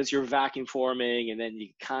 because you're vacuum forming and then you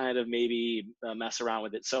kind of maybe mess around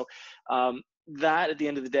with it. So that at the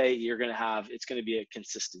end of the day, it's going to be a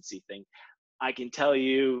consistency thing. I can tell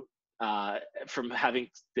you from having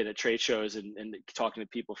been at trade shows and talking to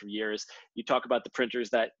people for years, you talk about the printers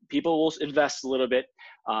that people will invest a little bit.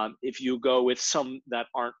 If you go with some that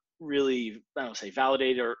aren't really, I don't say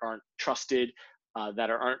validated or aren't trusted, that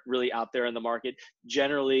aren't really out there in the market,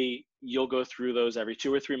 generally you'll go through those every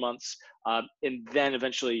 2 or 3 months. And then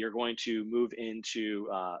eventually you're going to move into,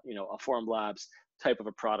 a Formlabs type of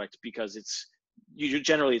a product, because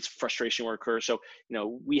generally it's frustration will occur. So,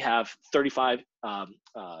 we have 35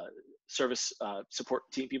 service support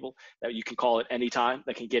team people that you can call at any time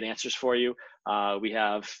that can get answers for you. We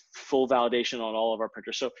have full validation on all of our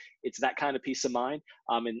printers. So it's that kind of peace of mind.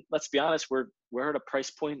 And let's be honest, we're at a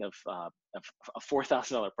price point of a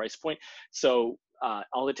 $4,000 price point. So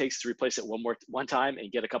all it takes to replace it one time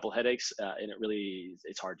and get a couple headaches, and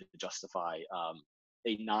it's hard to justify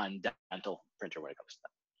a non-dental printer when it comes to that.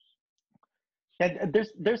 And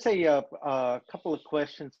there's a couple of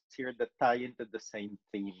questions here that tie into the same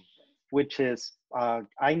theme, which is,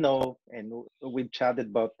 I know, and we've chatted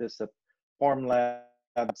about this, that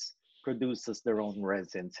Formlabs produces their own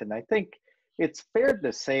resins. And I think it's fair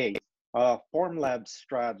to say Formlabs'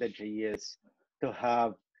 strategy is to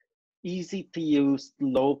have easy to use,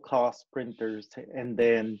 low cost printers, and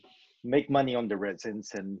then make money on the resins,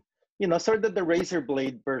 and, sort of the razor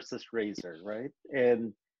blade versus razor, right?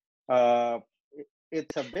 And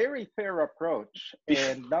it's a very fair approach.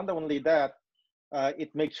 And not only that,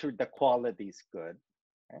 it makes sure the quality is good.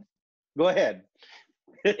 Okay? Go ahead.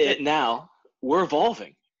 Now we're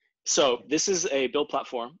evolving. So this is a build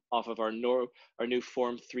platform off of our new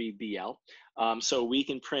Form 3 BL. So we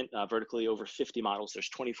can print vertically over 50 models. There's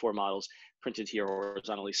 24 models printed here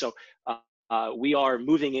horizontally. So we are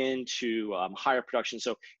moving into higher production.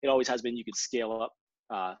 So it always has been, you can scale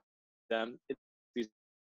up them.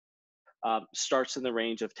 Starts in the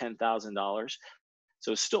range of $10,000.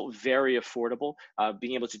 So it's still very affordable,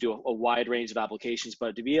 being able to do a wide range of applications,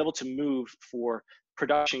 but to be able to move for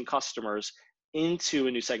production customers into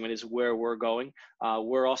a new segment is where we're going.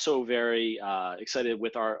 We're also very excited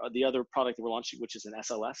with the other product that we're launching, which is an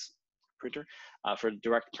SLS printer for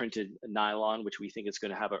direct printed nylon, which we think is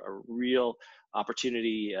going to have a real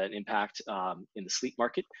opportunity and impact in the sleep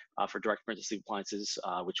market for direct printed sleep appliances,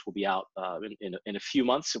 which will be out in a few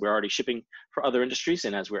months. So we're already shipping for other industries,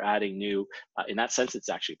 and as we're adding new, in that sense, it's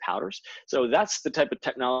actually powders. So that's the type of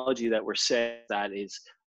technology that we're saying that is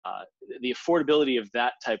the affordability of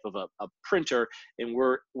that type of a printer, and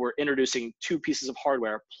we're introducing 2 pieces of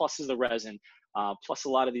hardware plus the resin plus a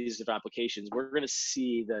lot of these different applications, we're going to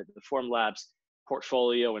see the Formlabs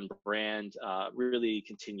portfolio and brand really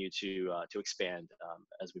continue to expand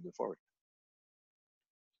as we move forward.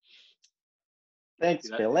 Thanks,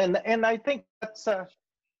 Bill. And I think that's I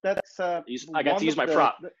got to use my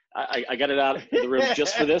prop. I got it out of the room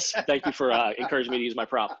just for this. Thank you for encouraging me to use my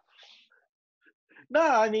prop. No,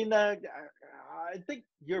 I mean, I think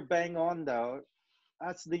you're bang on though.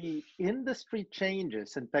 As the industry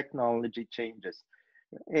changes and technology changes,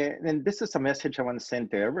 and this is a message I want to send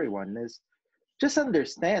to everyone, is just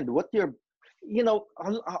understand what you're, a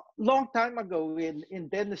long time ago in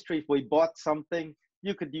dentistry, if we bought something,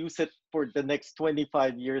 you could use it for the next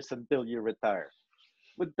 25 years until you retire.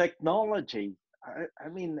 With technology, I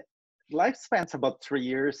mean, lifespan's about 3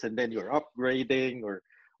 years, and then you're upgrading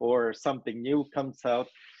or something new comes out.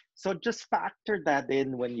 So just factor that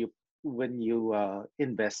in when you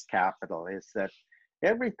invest capital, is that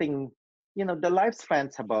everything, the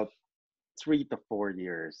lifespan's about 3 to 4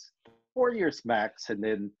 years, 4 years max, and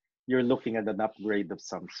then you're looking at an upgrade of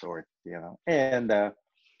some sort, And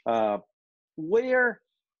where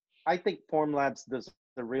I think Formlabs does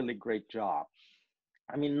a really great job.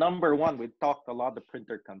 I mean, number one, we've talked a lot of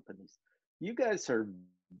printer companies. You guys are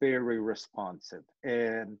very responsive,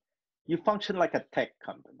 and you function like a tech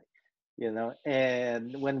company,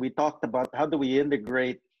 And when we talked about how do we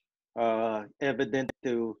integrate Evident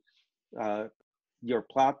to your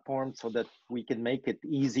platform so that we can make it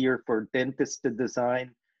easier for dentists to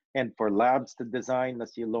design and for labs to design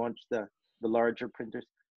as you launch the larger printers.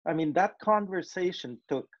 I mean, that conversation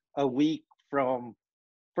took a week from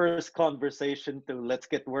first conversation to let's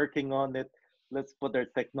get working on it. Let's put our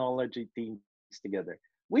technology teams together.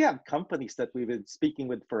 We have companies that we've been speaking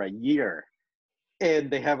with for a year and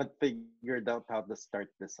they haven't figured out how to start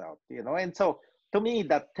this out, And so to me,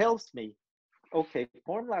 that tells me, okay,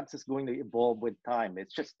 Formlabs is going to evolve with time.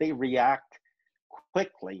 It's just they react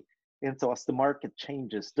quickly. And so as the market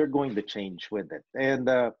changes, they're going to change with it. And,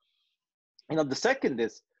 the second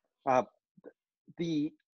is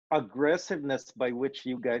the aggressiveness by which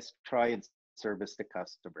you guys try and service the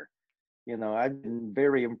customer. I've been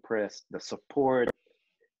very impressed, the support,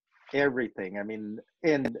 everything. I mean,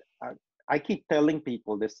 and I keep telling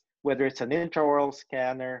people this, whether it's an intraoral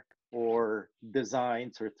scanner or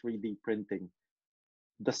designs or 3D printing,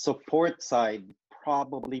 the support side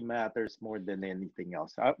probably matters more than anything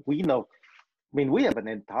else. We know, I mean, we have an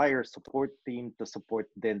entire support team to support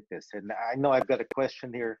dentists. And I know I've got a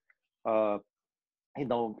question here,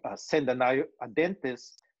 send a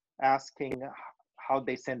dentist asking how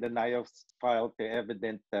they send an iOS file to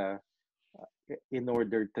Evident in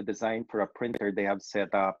order to design for a printer they have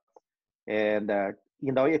set up. And,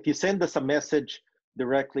 if you send us a message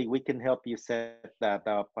directly, we can help you set that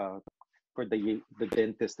up for the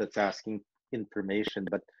dentist that's asking information.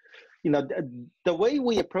 But, the way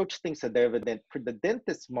we approach things at Evident, for the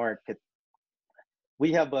dentist market,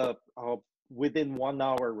 we have a within 1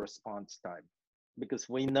 hour response time, because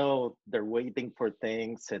we know they're waiting for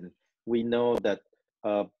things, and we know that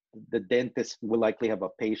the dentist will likely have a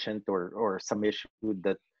patient or some issue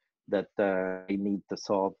that they need to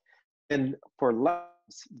solve. And for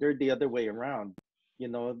labs, they're the other way around.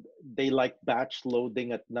 They like batch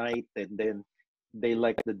loading at night, and then they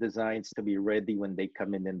like the designs to be ready when they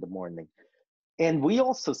come in the morning. And we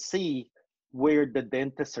also see where the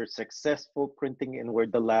dentists are successful printing and where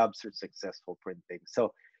the labs are successful printing.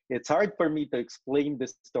 So it's hard for me to explain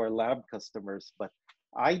this to our lab customers, but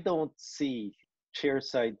I don't see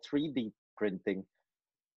chairside 3D printing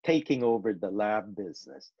taking over the lab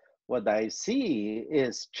business. What I see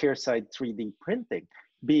is chairside 3D printing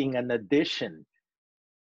being an addition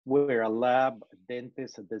where a lab, a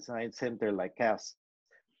dentist, a design center like us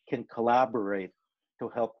can collaborate to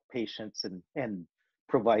help patients and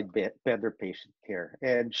provide better patient care.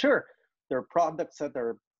 And sure, there are products that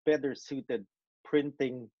are better suited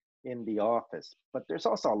printing in the office, but there's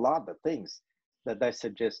also a lot of things that I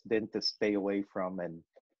suggest dentists stay away from, and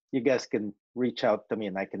you guys can reach out to me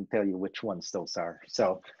and I can tell you which ones those are.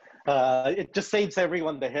 So it just saves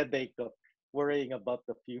everyone the headache of worrying about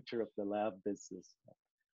the future of the lab business.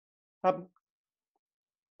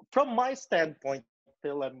 From my standpoint,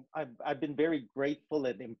 Phil, I've been very grateful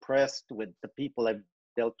and impressed with the people I've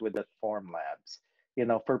dealt with at Formlabs.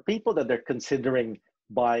 For people that are considering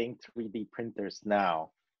buying 3D printers now,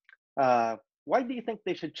 why do you think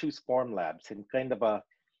they should choose Formlabs in kind of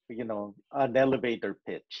an elevator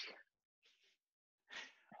pitch?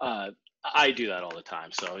 I do that all the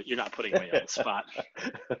time, so you're not putting me on the spot.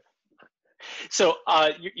 So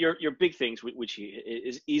your big things, which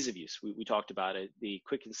is ease of use. We talked about it, the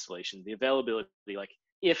quick installation, the availability. Like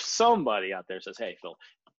if somebody out there says, hey, Phil,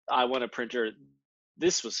 I want a printer.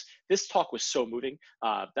 This talk was so moving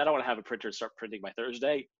that I want to have a printer start printing by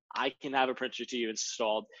Thursday. I can have a printer to you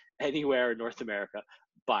installed anywhere in North America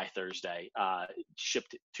by Thursday,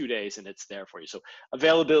 shipped 2 days, and it's there for you. So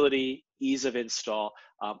availability, ease of install.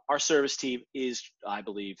 Our service team is, I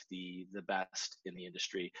believe, the best in the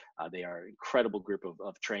industry. They are an incredible group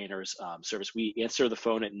of trainers. Service, we answer the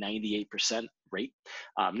phone at 98% rate.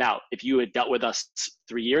 Now, if you had dealt with us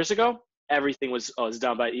 3 years ago, everything was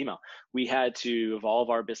done by email. We had to evolve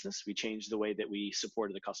our business. We changed the way that we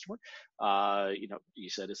supported the customer. You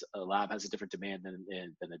said a lab has a different demand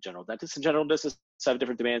than a general dentist, and general dentists have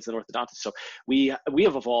different demands than orthodontists. So we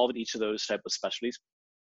have evolved in each of those type of specialties,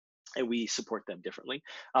 and we support them differently.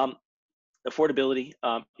 Affordability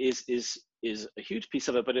is a huge piece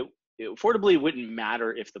of it, but it affordably wouldn't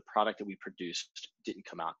matter if the product that we produced didn't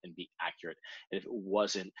come out and be accurate, and if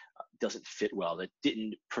it doesn't fit well, that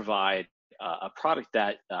didn't provide a product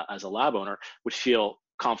that as a lab owner would feel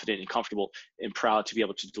confident and comfortable and proud to be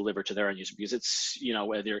able to deliver to their end user, because it's,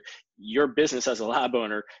 whether your business as a lab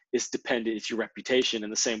owner is dependent, it's your reputation in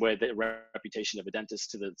the same way that reputation of a dentist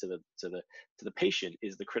to the patient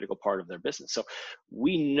is the critical part of their business. So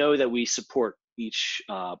we know that we support each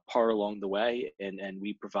part along the way, and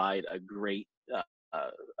we provide a great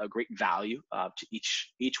value to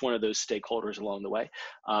each one of those stakeholders along the way,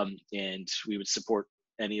 and we would support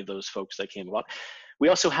any of those folks that came about. We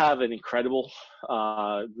also have an incredible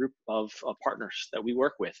group of partners that we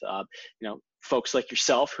work with. Folks like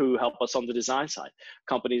yourself who help us on the design side.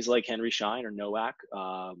 Companies like Henry Schein or Nowak,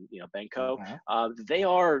 Benco.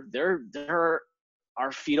 They're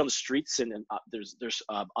our feet on the streets, and there's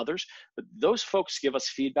others, but those folks give us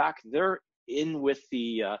feedback. They're in with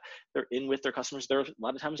their customers. They're a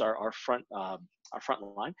lot of times our front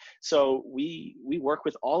line. So we work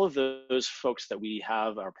with all of those folks that we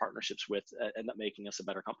have our partnerships with, end up making us a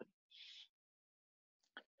better company.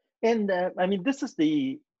 And this is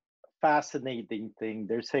the fascinating thing.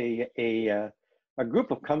 There's a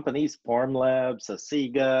group of companies, Formlabs,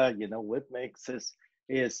 Asiga, Whitmix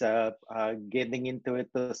is getting into it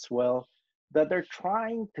as well, that they're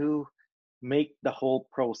trying to make the whole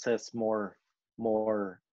process more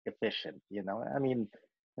efficient.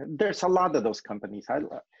 There's a lot of those companies,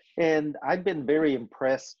 and I've been very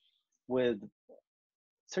impressed with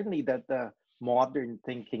certainly that the modern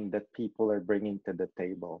thinking that people are bringing to the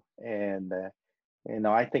table. And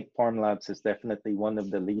I think Formlabs is definitely one of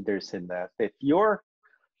the leaders in that. If you're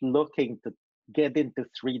looking to get into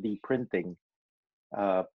 3D printing,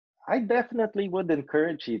 I definitely would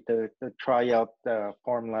encourage you to try out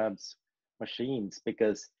Formlabs machines,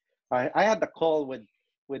 because I had a call with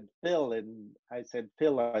Phil, and I said,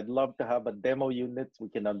 Phil, I'd love to have a demo unit. We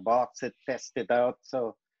can unbox it, test it out.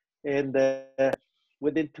 So, and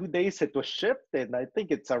within 2 days it was shipped, and I think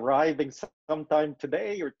it's arriving sometime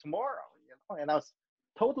today or tomorrow. And I was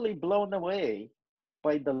totally blown away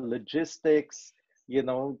by the logistics,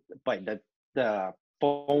 by the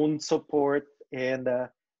phone support, and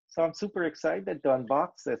so I'm super excited to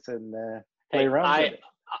unbox this and play around with it.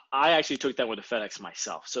 I actually took that with a FedEx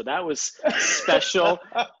myself. So that was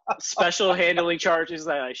special handling charges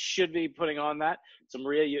that I should be putting on that. So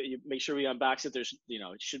Maria, you make sure we unbox it. There's,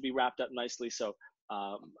 it should be wrapped up nicely. So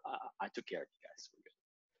I took care of you guys. We're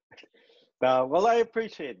good. Well, I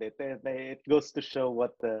appreciate it. And it goes to show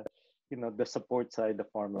what the support side of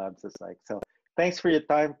Formlabs is like. So thanks for your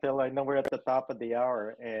time, Phil. I know we're at the top of the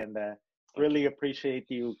hour, and really appreciate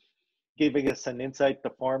you giving us an insight to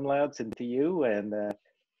Formlabs and to you. And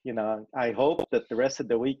I hope that the rest of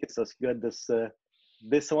the week is as good as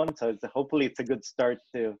this one. So hopefully it's a good start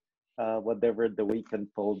to whatever the week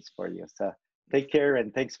unfolds for you. So take care,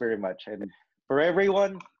 and thanks very much. And for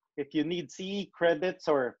everyone, if you need CE credits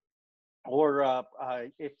or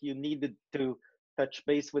if you needed to touch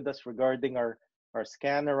base with us regarding our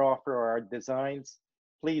scanner offer or our designs,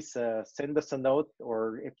 please send us a note,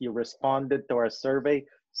 or if you responded to our survey,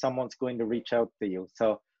 someone's going to reach out to you.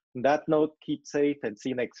 So on that note, keep safe and see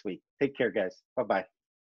you next week. Take care, guys. Bye-bye.